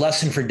think the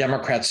lesson for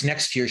Democrats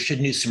next year, should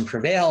Newsom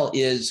prevail,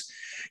 is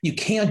you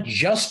can't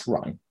just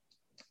run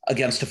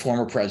against a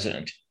former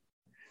president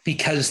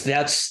because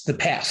that's the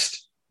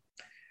past.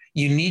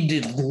 You need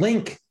to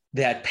link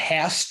that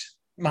past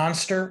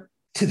monster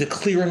to the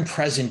clear and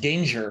present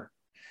danger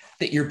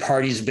that your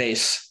party's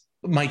base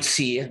might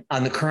see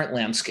on the current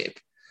landscape.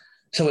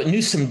 So what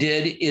Newsom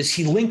did is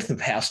he linked the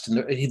past and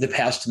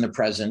the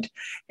present,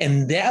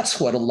 and that's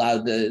what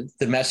allowed the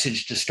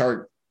message to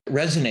start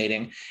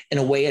resonating in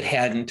a way it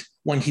hadn't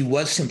when he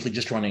was simply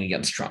just running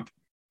against Trump.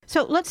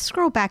 So let's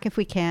scroll back, if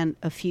we can,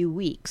 a few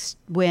weeks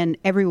when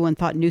everyone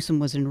thought Newsom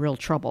was in real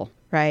trouble,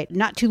 right?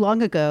 Not too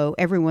long ago,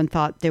 everyone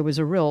thought there was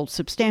a real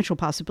substantial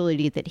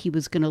possibility that he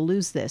was going to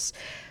lose this.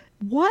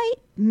 What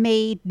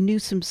made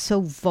Newsom so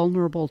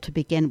vulnerable to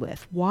begin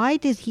with? Why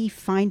did he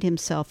find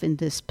himself in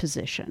this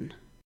position?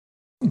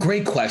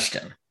 Great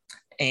question.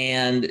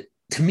 And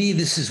to me,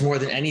 this is more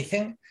than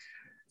anything.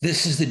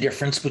 This is the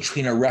difference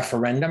between a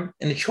referendum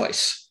and a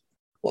choice.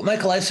 What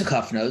Michael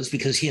Isikoff knows,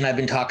 because he and I have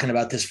been talking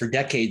about this for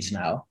decades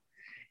now,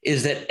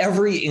 is that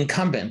every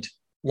incumbent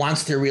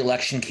wants their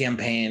reelection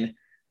campaign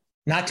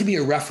not to be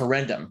a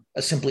referendum,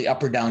 a simply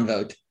up or down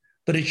vote,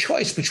 but a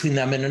choice between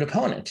them and an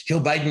opponent. Joe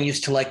Biden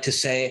used to like to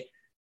say,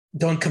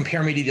 don't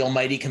compare me to the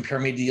almighty, compare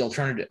me to the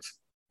alternative.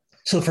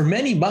 So for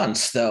many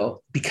months,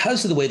 though,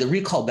 because of the way the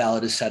recall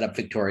ballot is set up,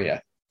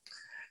 Victoria,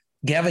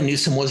 Gavin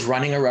Newsom was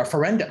running a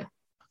referendum,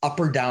 up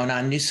or down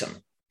on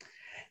Newsom.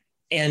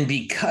 And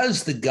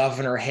because the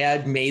governor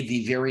had made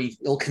the very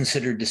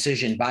ill-considered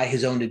decision by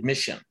his own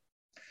admission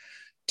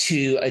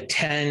to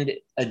attend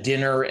a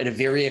dinner at a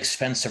very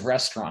expensive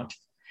restaurant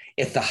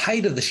at the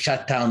height of the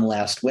shutdown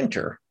last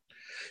winter,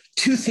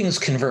 two things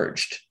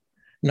converged.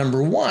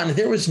 Number one,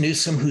 there was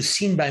Newsom, who's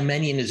seen by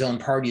many in his own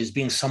party as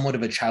being somewhat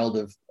of a child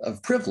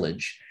of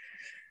privilege.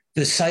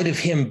 The sight of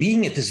him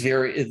being at this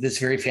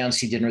very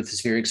fancy dinner at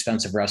this very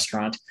expensive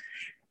restaurant,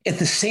 at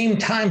the same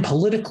time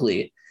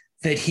politically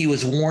that he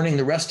was warning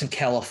the rest of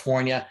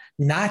California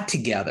not to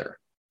gather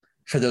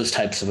for those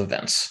types of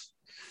events.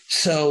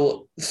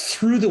 So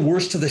through the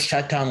worst of the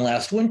shutdown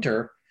last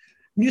winter,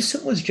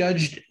 Newsom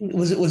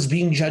was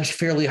being judged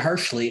fairly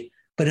harshly,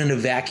 but in a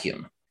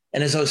vacuum.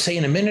 And as I was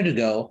saying a minute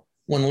ago,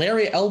 when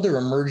Larry Elder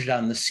emerged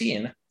on the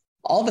scene,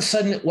 all of a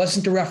sudden it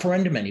wasn't a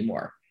referendum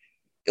anymore.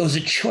 It was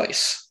a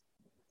choice.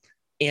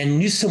 And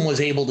Newsom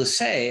was able to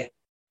say,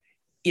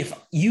 if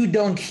you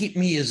don't keep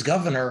me as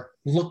governor,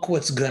 look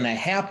what's going to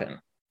happen.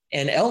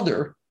 And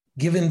Elder,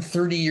 given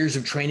 30 years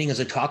of training as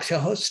a talk show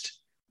host,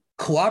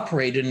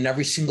 cooperated in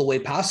every single way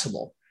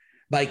possible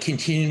by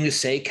continuing to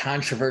say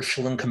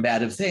controversial and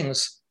combative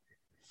things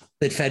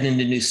that fed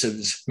into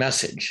Newsom's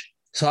message.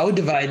 So I would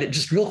divide it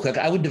just real quick.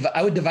 I would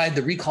divide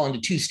the recall into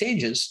two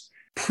stages: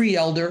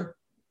 pre-Elder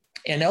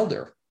and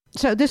Elder.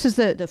 So this is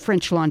the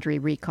French Laundry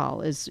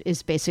recall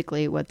is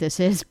basically what this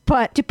is.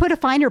 But to put a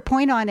finer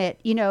point on it,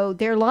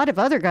 there are a lot of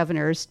other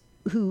governors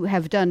who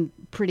have done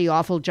pretty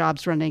awful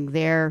jobs running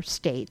their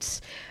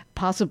states,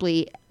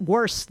 possibly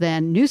worse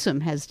than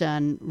Newsom has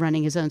done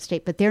running his own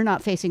state, but they're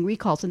not facing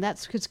recalls. And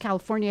that's because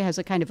California has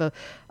a kind of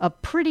a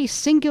pretty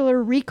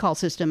singular recall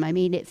system. I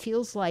mean, it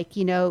feels like,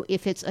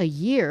 if it's a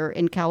year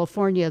in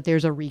California,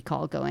 there's a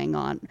recall going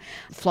on.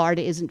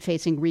 Florida isn't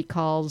facing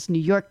recalls. New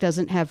York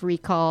doesn't have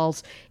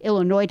recalls.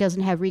 Illinois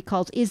doesn't have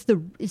recalls. Is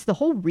the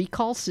whole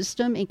recall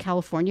system in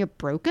California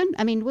broken?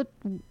 I mean,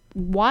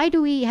 why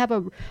do we have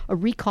a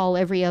recall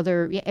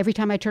every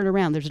time I turn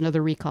around, there's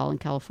another recall in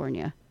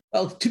California?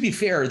 Well, to be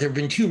fair, there have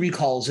been two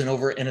recalls in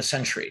a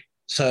century.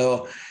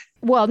 So,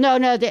 well, no.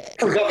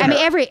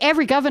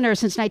 Every governor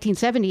since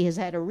 1970 has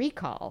had a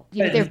recall.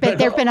 There have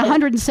been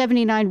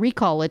 179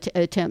 recall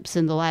attempts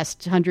in the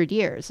last 100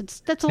 years.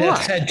 That's a lot.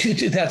 Said,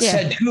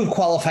 two have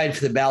qualified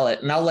for the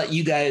ballot, and I'll let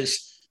you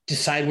guys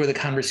decide where the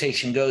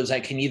conversation goes.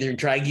 I can either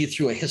drag you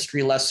through a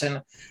history lesson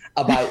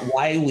about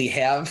why we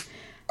have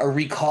a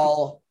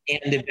recall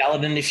and a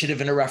ballot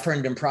initiative in a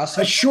referendum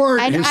process. A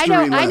short history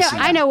lesson.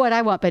 I know what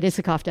I want, but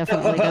Isikoff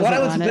definitely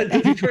doesn't want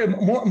it. Victoria,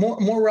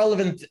 more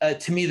relevant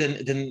to me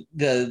than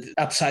the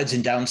upsides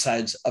and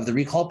downsides of the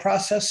recall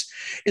process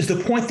is the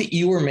point that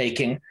you were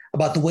making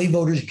about the way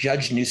voters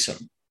judge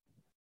Newsom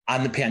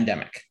on the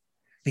pandemic,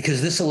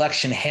 because this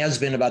election has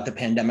been about the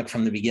pandemic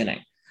from the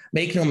beginning.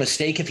 Make no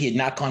mistake, if he had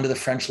not gone to the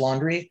French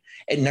Laundry,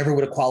 it never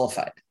would have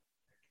qualified.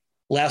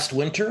 Last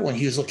winter, when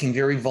he was looking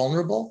very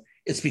vulnerable,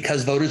 it's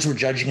because voters were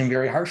judging him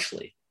very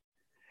harshly.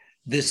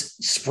 This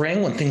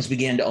spring, when things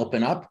began to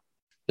open up,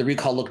 the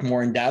recall looked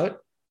more in doubt.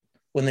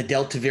 When the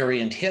Delta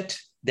variant hit,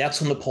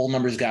 that's when the poll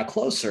numbers got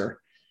closer.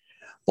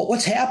 But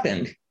what's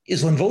happened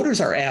is when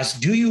voters are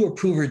asked, do you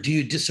approve or do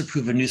you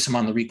disapprove of Newsom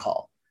on the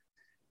recall?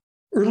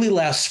 Early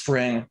last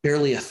spring,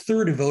 barely a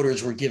third of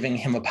voters were giving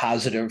him a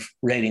positive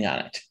rating on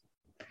it.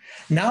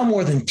 Now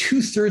more than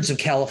 2/3 of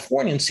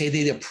Californians say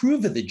they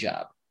approve of the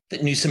job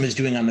that Newsom is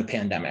doing on the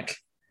pandemic.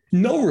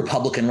 No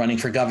Republican running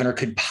for governor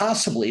could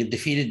possibly have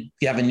defeated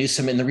Gavin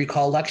Newsom in the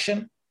recall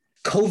election.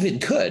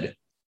 COVID could,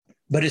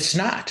 but it's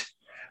not,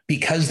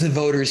 because the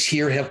voters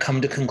here have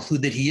come to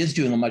conclude that he is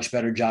doing a much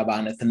better job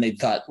on it than they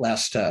thought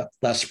last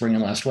spring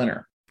and last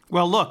winter.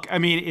 Well, look, I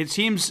mean, it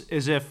seems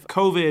as if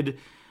COVID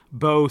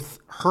both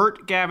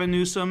hurt Gavin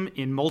Newsom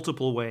in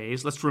multiple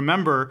ways. Let's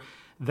remember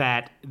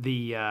that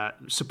the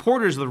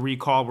supporters of the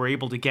recall were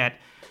able to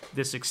get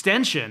this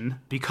extension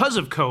because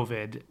of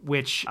COVID,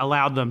 which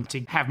allowed them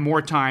to have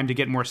more time to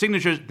get more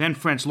signatures. Then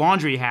French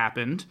Laundry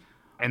happened,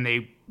 and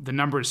the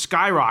numbers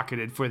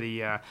skyrocketed for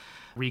the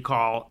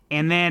recall.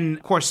 And then,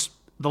 of course,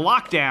 the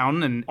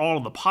lockdown and all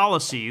of the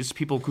policies,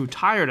 people grew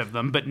tired of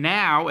them. But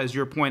now, as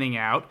you're pointing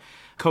out,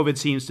 COVID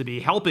seems to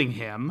be helping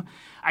him.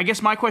 I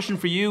guess my question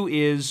for you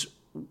is,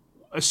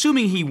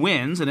 assuming he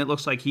wins, and it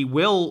looks like he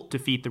will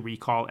defeat the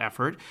recall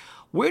effort,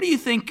 where do you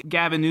think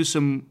Gavin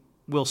Newsom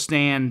will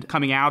stand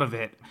coming out of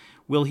it?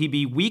 Will he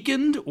be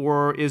weakened,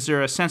 or is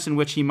there a sense in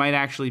which he might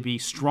actually be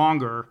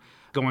stronger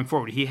going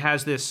forward? He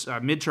has this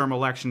midterm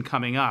election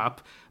coming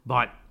up,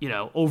 but,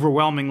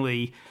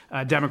 overwhelmingly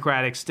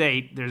Democratic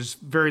state. There's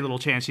very little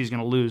chance he's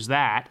going to lose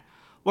that.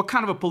 What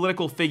kind of a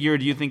political figure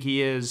do you think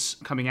he is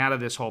coming out of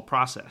this whole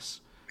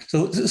process?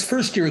 So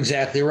first, you're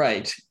exactly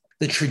right.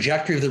 The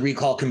trajectory of the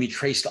recall can be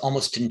traced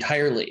almost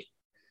entirely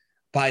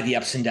by the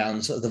ups and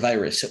downs of the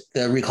virus.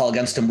 The recall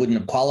against him wouldn't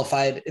have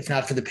qualified if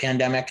not for the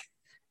pandemic.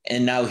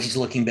 And now he's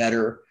looking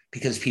better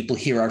because people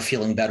here are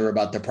feeling better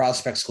about their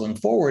prospects going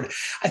forward.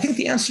 I think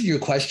the answer to your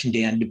question,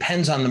 Dan,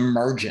 depends on the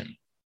margin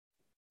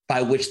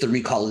by which the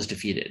recall is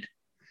defeated.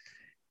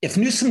 If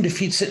Newsom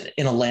defeats it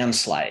in a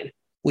landslide,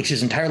 which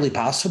is entirely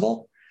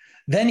possible,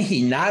 then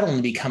he not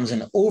only becomes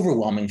an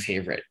overwhelming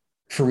favorite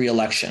for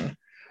re-election,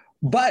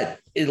 but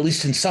at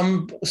least in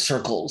some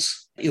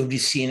circles, it would be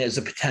seen as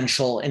a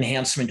potential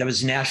enhancement of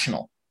his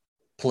national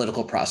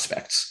political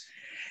prospects.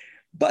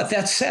 But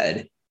that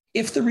said,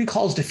 if the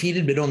recall is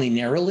defeated, but only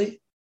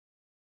narrowly,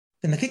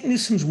 then I think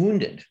Newsom's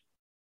wounded.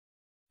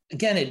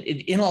 Again,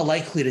 in all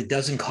likelihood, it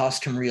doesn't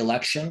cost him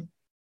re-election.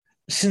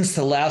 Since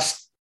the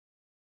last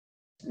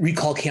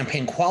recall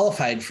campaign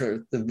qualified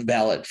for the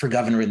ballot for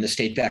governor in the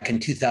state back in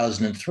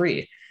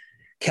 2003,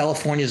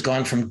 California has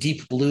gone from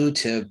deep blue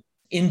to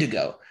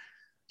indigo.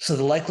 So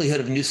the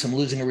likelihood of Newsom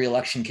losing a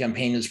re-election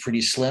campaign is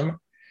pretty slim.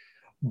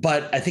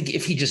 But I think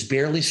if he just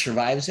barely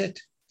survives it,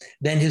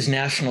 then his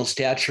national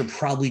stature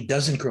probably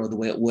doesn't grow the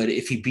way it would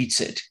if he beats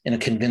it in a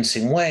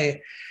convincing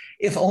way,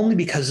 if only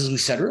because, as we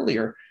said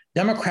earlier,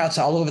 Democrats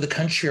all over the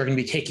country are going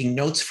to be taking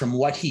notes from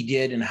what he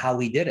did and how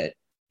he did it,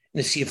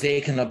 and to see if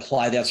they can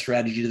apply that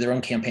strategy to their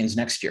own campaigns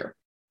next year.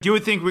 Do you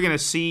think we're going to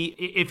see,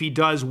 if he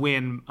does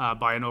win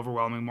by an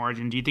overwhelming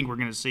margin, do you think we're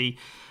going to see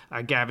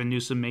Gavin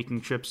Newsom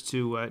making trips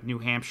to New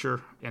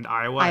Hampshire and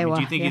Iowa?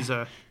 Do you think he's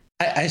a...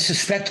 I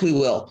suspect we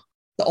will.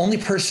 The only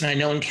person I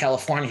know in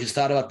California who's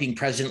thought about being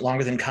president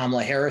longer than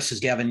Kamala Harris is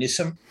Gavin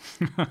Newsom.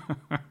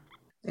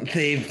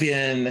 They've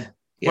been...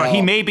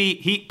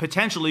 he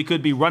potentially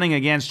could be running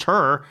against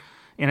her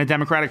in a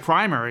Democratic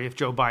primary if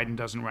Joe Biden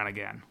doesn't run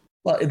again.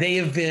 Well, they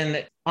have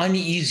been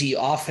uneasy,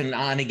 off and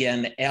on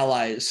again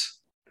allies,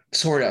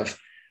 sort of,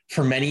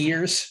 for many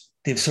years.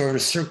 They've sort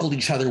of circled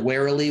each other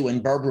warily.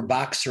 When Barbara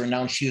Boxer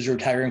announced she was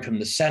retiring from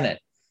the Senate,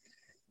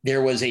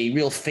 there was a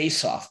real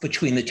face-off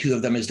between the two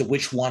of them as to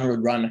which one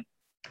would run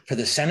for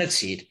the Senate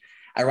seat.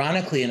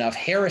 Ironically enough,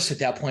 Harris at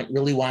that point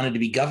really wanted to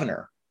be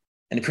governor.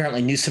 And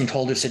apparently Newsom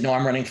told her, said, no,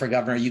 I'm running for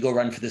governor. You go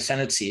run for the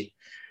Senate seat.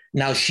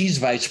 Now she's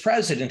vice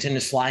president and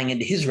is flying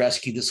into his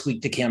rescue this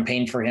week to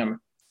campaign for him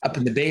up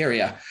in the Bay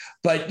Area.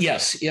 But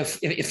yes,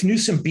 if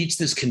Newsom beats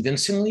this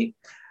convincingly,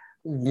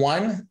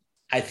 one,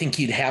 I think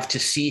you'd have to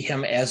see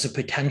him as a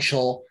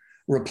potential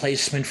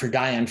replacement for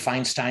Dianne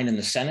Feinstein in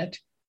the Senate,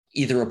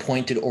 either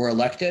appointed or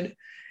elected.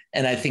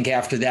 And I think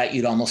after that,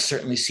 you'd almost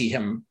certainly see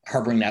him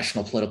harboring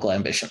national political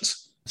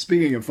ambitions.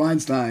 Speaking of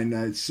Feinstein,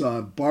 I saw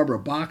Barbara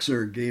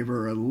Boxer gave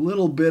her a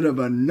little bit of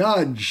a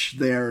nudge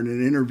there in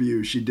an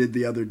interview she did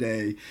the other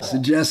day,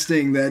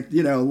 suggesting that,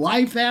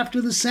 life after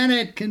the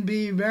Senate can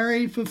be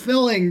very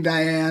fulfilling,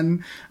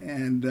 Dianne.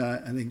 And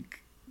I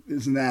think,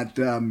 isn't that,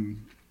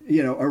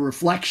 a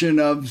reflection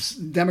of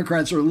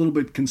Democrats are a little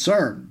bit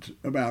concerned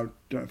about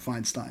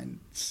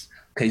Feinstein's.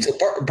 Okay, so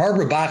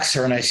Barbara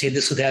Boxer, and I say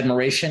this with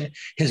admiration,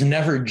 has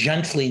never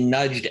gently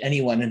nudged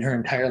anyone in her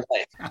entire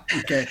life.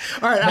 Okay.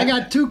 All right, I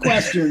got two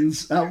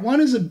questions. One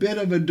is a bit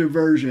of a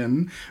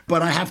diversion,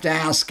 but I have to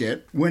ask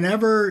it.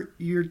 Whenever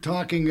you're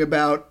talking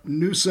about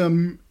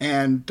Newsom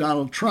and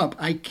Donald Trump,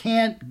 I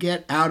can't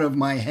get out of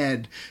my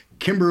head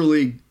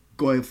Kimberly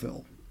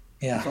Guilfoyle,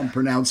 if I'm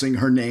pronouncing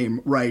her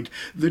name right.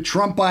 The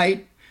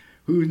Trumpite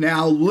who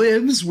now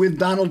lives with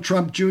Donald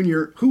Trump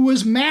Jr., who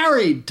was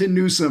married to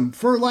Newsom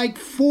for like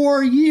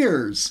 4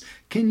 years.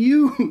 Can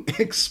you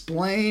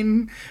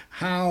explain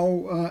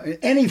how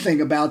anything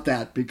about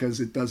that?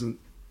 Because it doesn't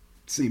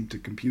seem to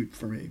compute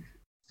for me.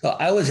 So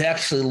I was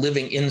actually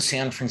living in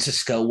San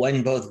Francisco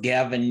when both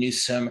Gavin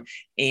Newsom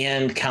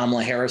and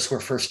Kamala Harris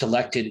were first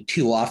elected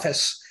to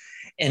office.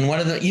 And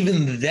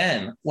even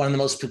then, one of the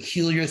most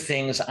peculiar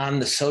things on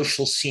the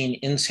social scene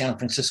in San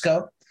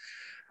Francisco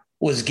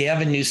was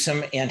Gavin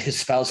Newsom and his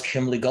spouse,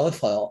 Kimberly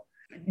Guilfoyle,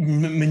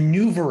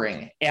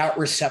 maneuvering at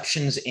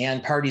receptions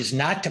and parties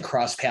not to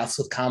cross paths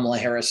with Kamala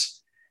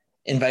Harris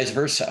and vice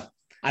versa.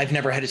 I've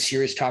never had a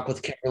serious talk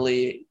with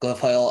Kimberly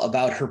Guilfoyle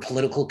about her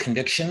political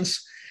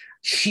convictions.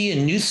 She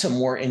and Newsom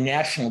were in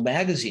national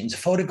magazines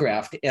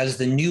photographed as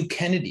the new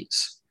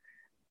Kennedys.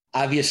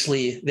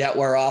 Obviously, that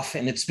wore off,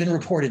 and it's been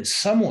reported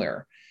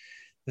somewhere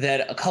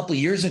that a couple of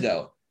years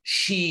ago,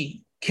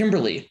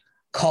 Kimberly,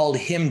 called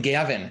him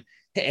Gavin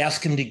to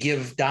ask him to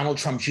give Donald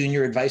Trump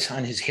Jr. advice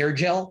on his hair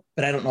gel,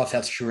 but I don't know if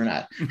that's true or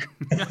not.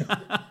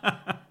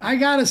 I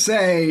gotta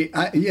say,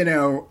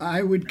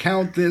 I would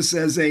count this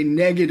as a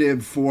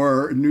negative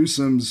for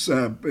Newsom's,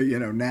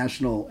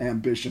 national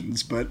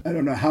ambitions, but I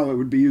don't know how it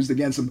would be used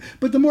against him.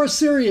 But the more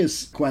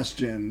serious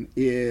question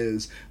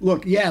is,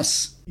 look,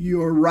 yes,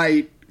 you're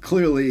right.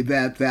 Clearly,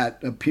 that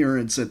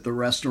appearance at the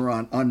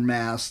restaurant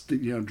unmasked,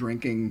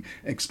 drinking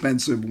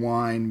expensive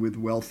wine with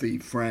wealthy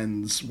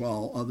friends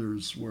while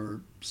others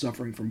were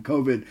suffering from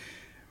COVID.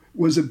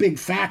 was a big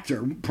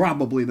factor,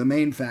 probably the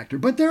main factor.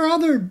 But there are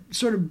other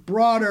sort of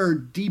broader,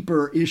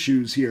 deeper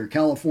issues here.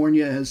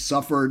 California has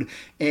suffered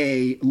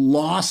a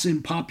loss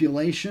in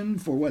population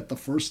for the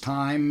first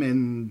time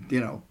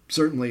in,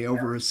 certainly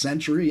over a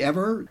century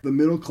ever. The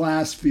middle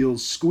class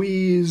feels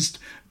squeezed.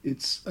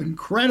 It's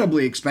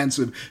incredibly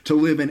expensive to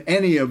live in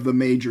any of the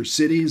major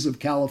cities of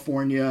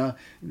California.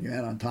 You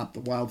add on top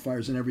the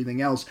wildfires and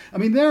everything else. I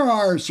mean, there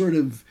are sort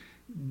of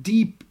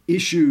deep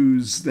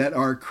issues that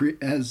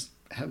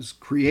has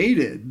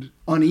created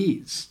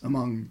unease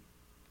among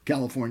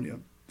California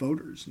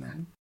voters now.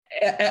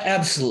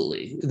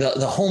 Absolutely.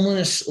 The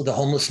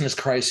homelessness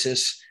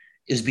crisis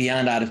is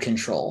beyond out of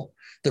control.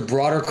 The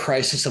broader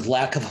crisis of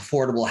lack of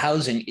affordable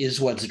housing is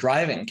what's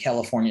driving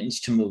Californians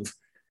to move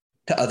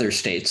to other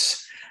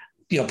states.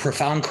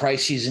 Profound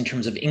crises in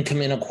terms of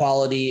income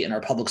inequality in our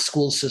public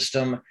school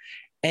system,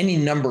 any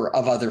number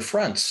of other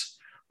fronts.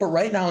 But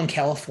right now in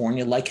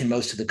California, like in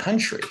most of the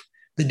country,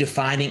 the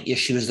defining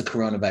issue is the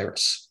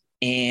coronavirus.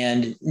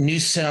 And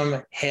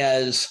Newsom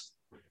has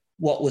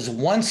what was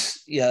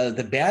once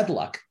the bad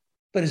luck,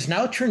 but has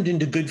now turned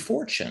into good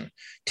fortune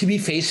to be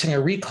facing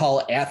a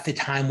recall at the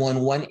time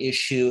when one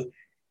issue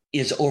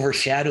is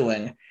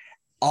overshadowing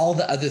all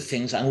the other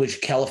things on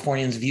which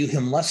Californians view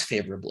him less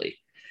favorably.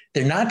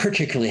 They're not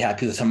particularly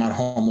happy with him on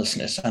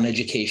homelessness, on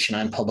education,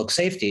 on public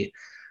safety.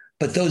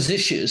 But those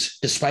issues,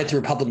 despite the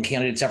Republican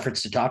candidates'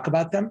 efforts to talk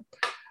about them,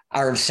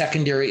 are of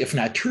secondary, if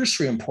not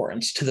tertiary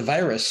importance to the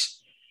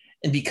virus.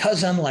 And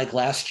because unlike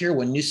last year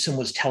when Newsom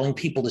was telling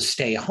people to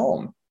stay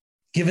home,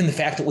 given the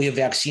fact that we have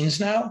vaccines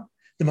now,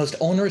 the most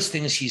onerous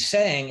things he's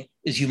saying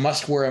is you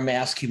must wear a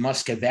mask, you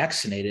must get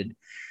vaccinated.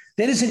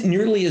 That isn't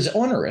nearly as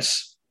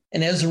onerous.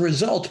 And as a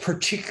result,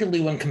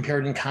 particularly when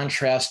compared and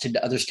contrasted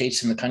to other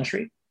states in the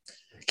country,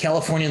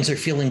 Californians are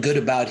feeling good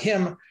about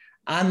him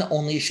on the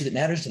only issue that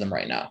matters to them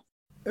right now.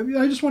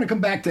 I just want to come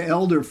back to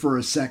Elder for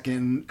a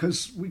second,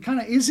 because we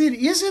is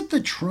it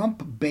the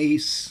Trump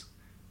base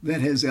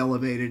that has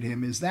elevated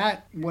him? Is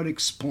that what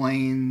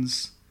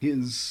explains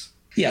his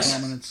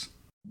prominence?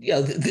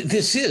 Yeah,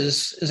 this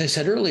is, as I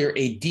said earlier,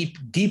 a deep,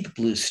 deep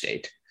blue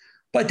state.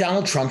 But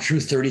Donald Trump drew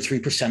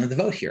 33% of the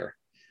vote here.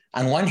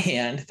 On one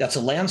hand, that's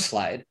a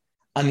landslide.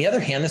 On the other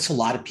hand, that's a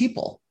lot of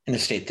people in a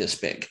state this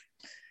big.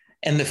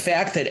 And the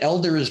fact that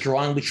Elder is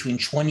drawing between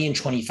 20 and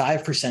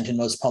 25% in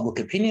most public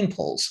opinion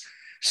polls,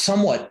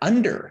 somewhat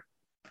under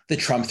the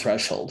Trump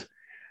threshold,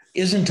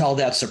 isn't all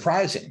that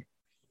surprising,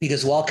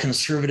 because while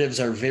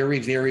conservatives are very,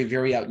 very,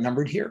 very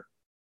outnumbered here,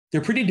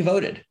 they're pretty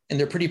devoted and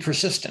they're pretty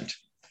persistent,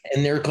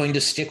 and they're going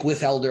to stick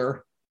with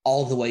Elder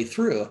all the way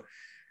through.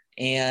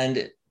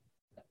 And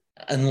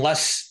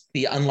unless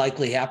the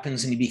unlikely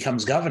happens and he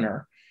becomes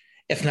governor,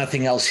 if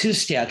nothing else,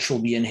 his stature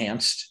will be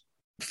enhanced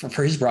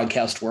for his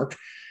broadcast work,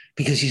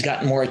 because he's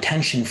gotten more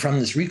attention from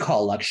this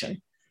recall election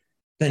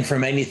than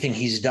from anything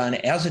he's done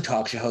as a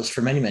talk show host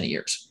for many, many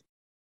years.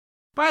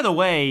 By the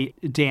way,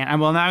 Dan,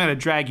 now I'm going to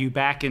drag you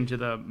back into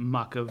the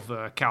muck of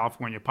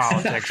California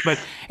politics, but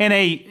in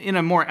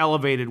a more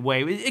elevated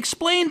way.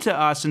 Explain to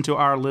us and to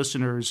our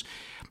listeners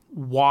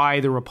why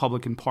the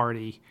Republican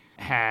Party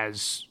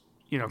has,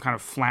 kind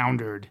of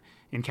floundered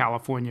in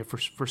California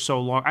for so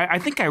long. I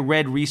think I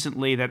read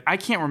recently that, I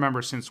can't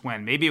remember since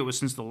when, maybe it was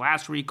since the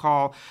last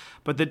recall,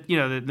 but the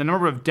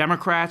number of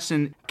Democrats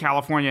in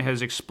California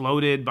has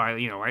exploded by,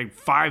 like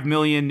 5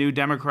 million new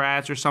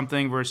Democrats or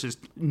something, versus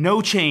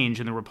no change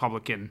in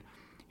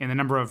the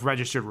number of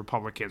registered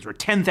Republicans, or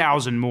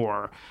 10,000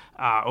 more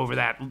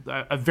over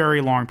a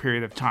very long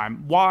period of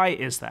time. Why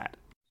is that?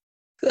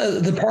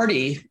 The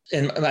party,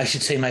 and I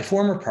should say my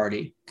former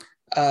party,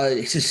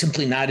 has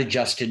simply not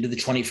adjusted to the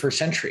 21st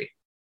century.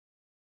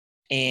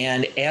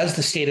 And as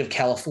the state of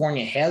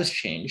California has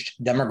changed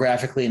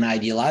demographically and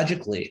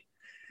ideologically,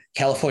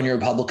 California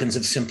Republicans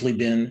have simply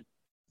been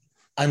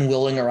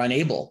unwilling or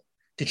unable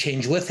to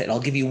change with it. I'll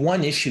give you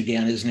one issue,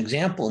 Dan, as an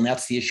example, and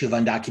that's the issue of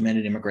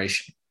undocumented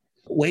immigration.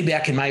 Way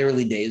back in my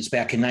early days,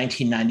 back in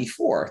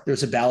 1994, there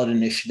was a ballot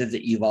initiative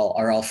that you all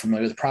are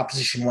familiar with,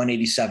 Proposition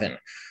 187,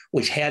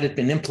 which, had it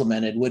been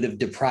implemented, would have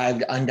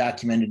deprived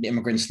undocumented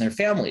immigrants and their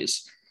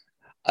families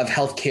of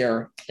health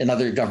care and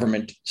other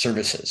government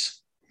services.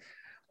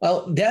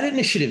 Well, that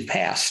initiative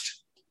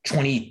passed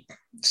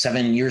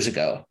 27 years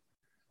ago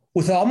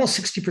with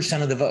almost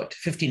 60% of the vote,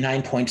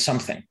 59 point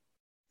something.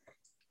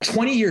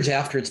 20 years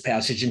after its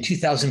passage, in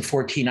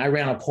 2014, I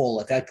ran a poll.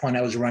 At that point,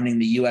 I was running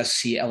the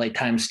USC LA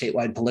Times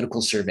statewide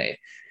political survey.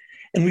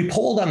 And we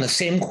polled on the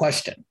same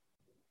question.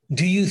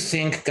 Do you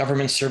think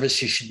government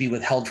services should be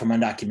withheld from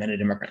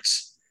undocumented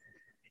immigrants?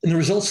 And the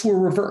results were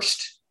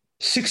reversed.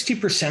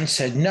 60%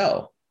 said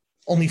no.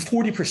 Only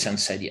 40%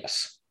 said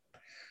yes.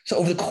 So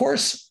over the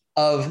course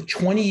of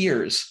 20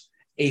 years,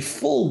 a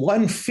full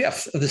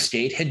 1/5 of the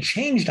state had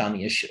changed on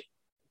the issue,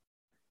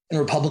 and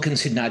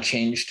Republicans had not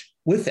changed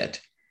with it.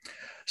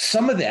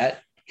 Some of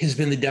that has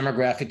been the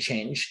demographic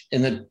change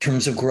in the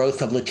terms of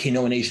growth of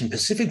Latino and Asian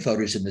Pacific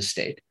voters in the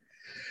state.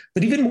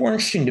 But even more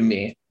interesting to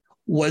me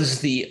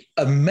was the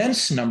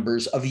immense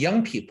numbers of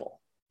young people.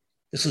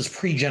 This was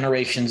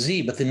pre-Generation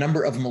Z, but the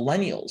number of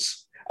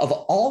millennials of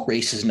all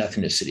races and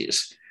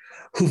ethnicities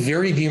who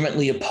very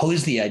vehemently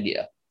opposed the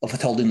idea of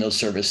withholding those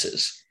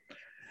services.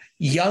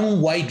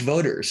 Young white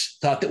voters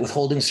thought that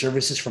withholding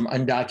services from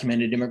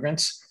undocumented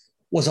immigrants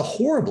was a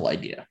horrible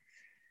idea.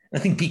 And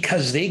I think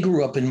because they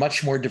grew up in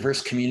much more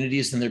diverse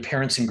communities than their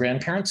parents and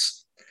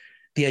grandparents,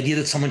 the idea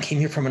that someone came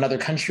here from another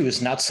country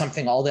was not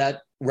something all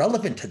that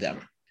relevant to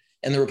them.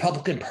 And the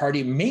Republican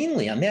Party,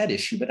 mainly on that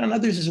issue, but on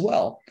others as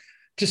well,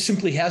 just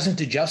simply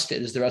hasn't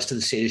adjusted as the rest of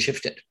the state has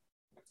shifted.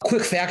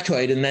 Quick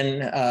factoid, and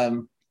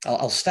then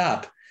I'll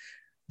stop.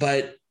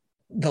 But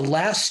the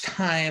last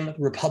time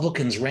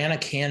Republicans ran a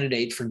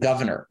candidate for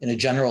governor in a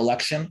general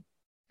election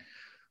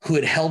who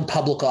had held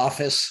public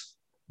office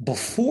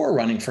before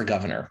running for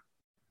governor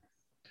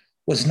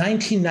was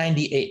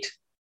 1998.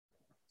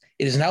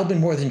 It has now been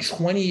more than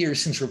 20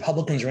 years since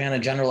Republicans ran a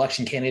general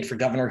election candidate for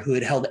governor who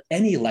had held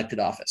any elected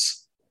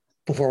office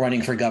before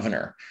running for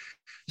governor.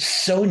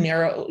 So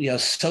narrow,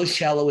 so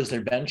shallow is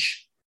their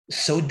bench,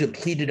 so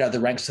depleted are the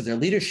ranks of their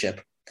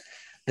leadership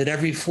that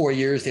every 4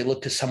 years they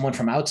look to someone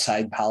from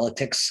outside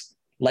politics,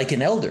 like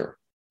an elder,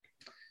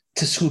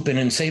 to swoop in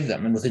and save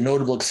them. And with the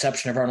notable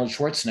exception of Arnold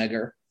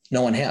Schwarzenegger,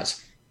 no one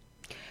has.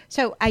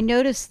 So I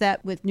noticed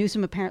that with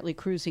Newsom apparently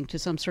cruising to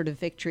some sort of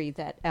victory,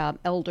 that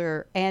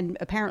Elder and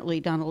apparently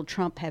Donald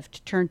Trump have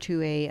turned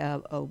to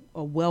a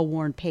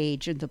well-worn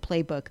page in the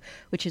playbook,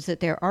 which is that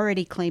they're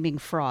already claiming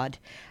fraud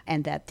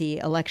and that the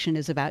election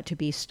is about to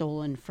be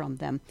stolen from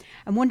them.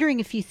 I'm wondering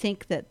if you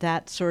think that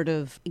that sort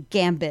of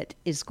gambit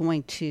is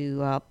going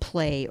to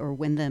play or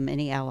win them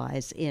any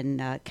allies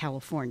in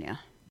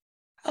California.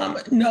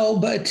 No,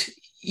 but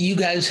you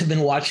guys have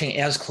been watching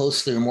as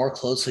closely or more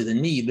closely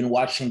than me. You've been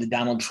watching the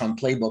Donald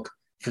Trump playbook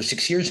for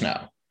 6 years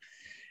now.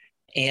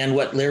 And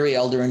what Larry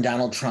Elder and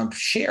Donald Trump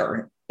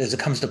share as it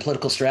comes to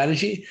political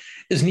strategy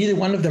is neither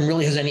one of them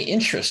really has any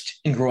interest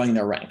in growing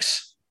their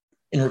ranks,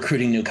 in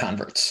recruiting new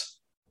converts.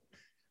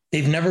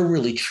 They've never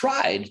really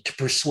tried to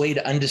persuade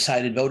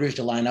undecided voters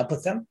to line up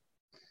with them.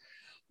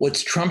 What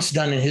Trump's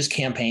done in his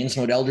campaigns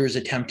and what Elder is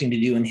attempting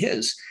to do in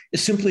his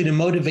is simply to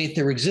motivate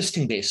their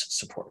existing base of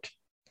support.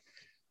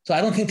 So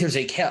I don't think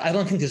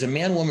there's a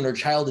man, woman, or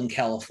child in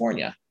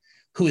California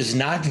who is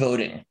not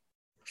voting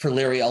for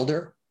Larry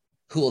Elder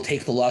who will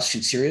take the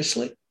lawsuit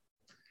seriously.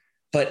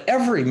 But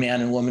every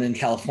man and woman in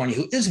California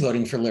who is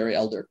voting for Larry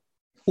Elder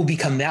will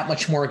become that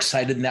much more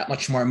excited and that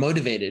much more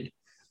motivated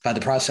by the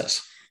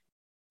process.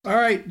 All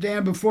right,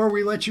 Dan, before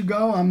we let you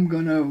go, I'm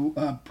going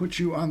to put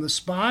you on the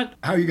spot.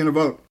 How are you going to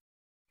vote?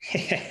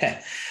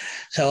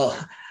 So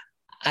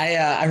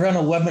I run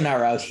a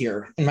webinar out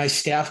here, and my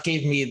staff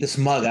gave me this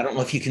mug. I don't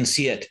know if you can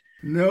see it.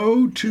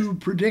 No to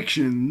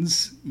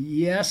predictions,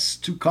 yes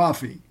to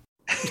coffee.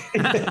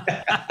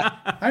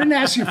 I didn't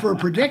ask you for a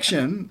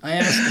prediction. I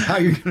asked how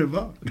you're going to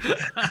vote.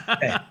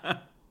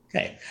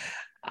 Okay.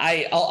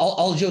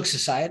 All jokes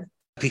aside,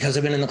 because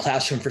I've been in the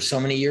classroom for so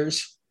many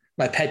years,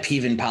 my pet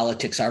peeve in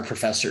politics are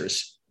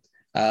professors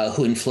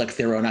who inflict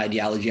their own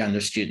ideology on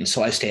their students.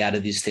 So I stay out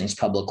of these things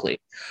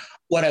publicly.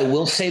 What I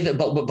will say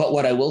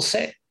what I will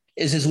say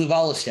is, as we've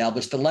all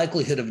established, the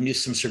likelihood of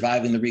Newsom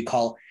surviving the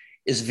recall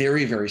is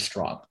very, very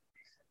strong.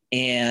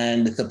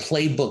 And the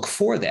playbook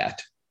for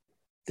that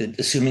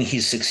assuming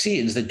he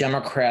succeeds, the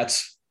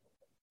Democrats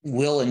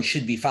will and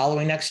should be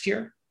following next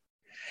year,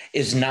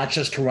 is not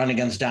just to run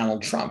against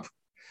Donald Trump,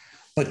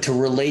 but to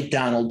relate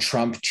Donald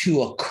Trump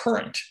to a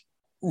current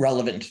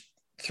relevant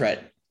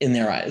threat in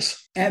their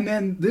eyes. And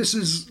then this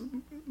is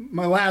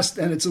my last,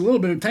 and it's a little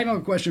bit of a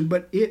technical question,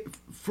 but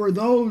for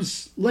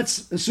those,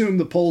 let's assume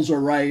the polls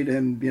are right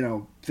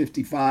and,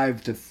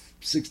 55 to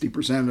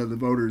 60% of the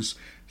voters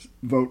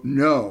vote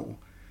no.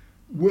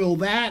 Will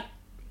that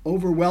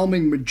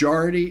overwhelming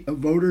majority of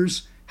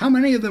voters, how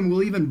many of them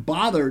will even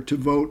bother to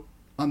vote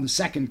on the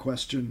second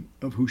question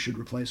of who should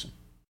replace him?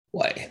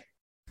 Why?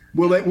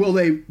 Will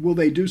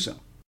they do so?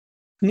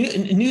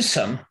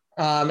 Newsom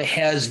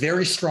has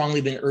very strongly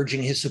been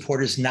urging his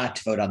supporters not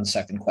to vote on the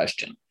second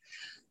question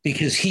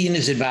because he and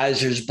his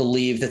advisors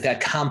believe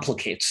that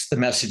complicates the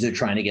message they're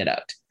trying to get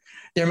out.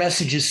 Their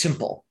message is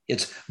simple.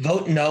 It's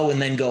vote no and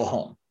then go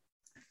home.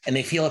 And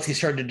they feel if they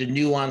started to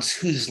nuance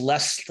who's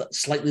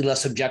slightly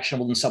less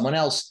objectionable than someone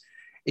else,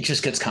 it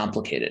just gets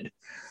complicated.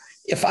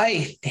 If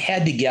I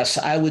had to guess,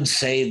 I would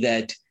say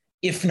that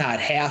if not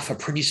half, a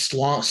pretty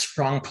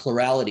strong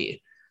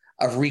plurality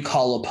of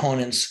recall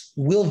opponents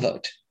will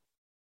vote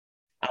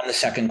on the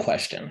second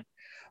question.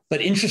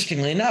 But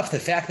interestingly enough, the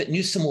fact that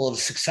Newsom will have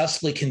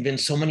successfully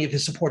convinced so many of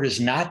his supporters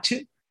not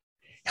to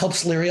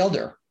helps Larry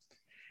Elder.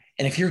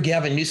 And if you're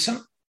Gavin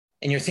Newsom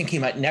and you're thinking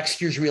about next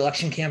year's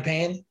reelection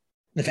campaign,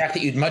 the fact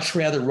that you'd much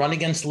rather run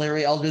against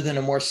Larry Elder than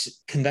a more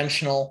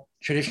conventional,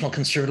 traditional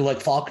conservative like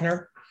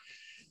Faulconer,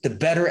 the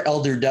better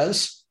Elder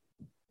does,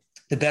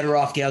 the better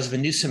off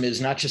Gavin Newsom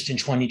is, not just in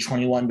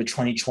 2021, but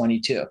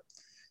 2022.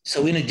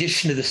 So in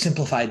addition to the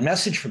simplified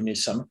message from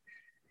Newsom,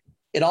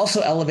 it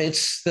also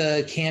elevates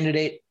the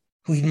candidate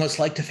who he'd most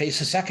like to face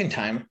a second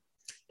time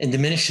and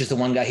diminishes the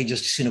one guy he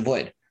just as soon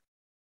avoid.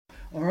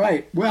 All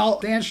right. Well,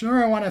 Dan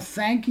Schnur, I want to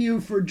thank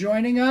you for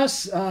joining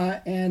us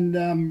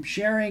and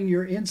sharing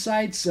your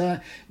insights.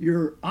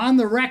 You're on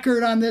the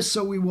record on this,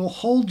 so we will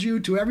hold you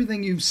to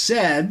everything you've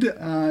said,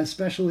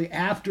 especially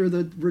after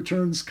the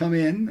returns come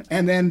in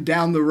and then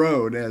down the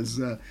road as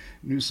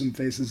Newsom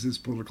faces his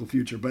political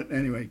future. But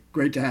anyway,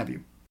 great to have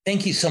you.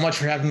 Thank you so much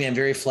for having me. I'm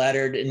very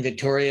flattered. And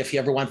Victoria, if you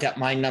ever want that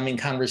mind-numbing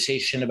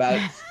conversation about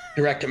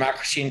direct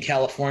democracy in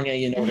California,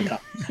 you know where to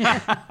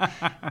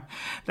come.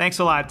 Thanks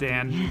a lot,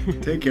 Dan.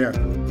 Take care.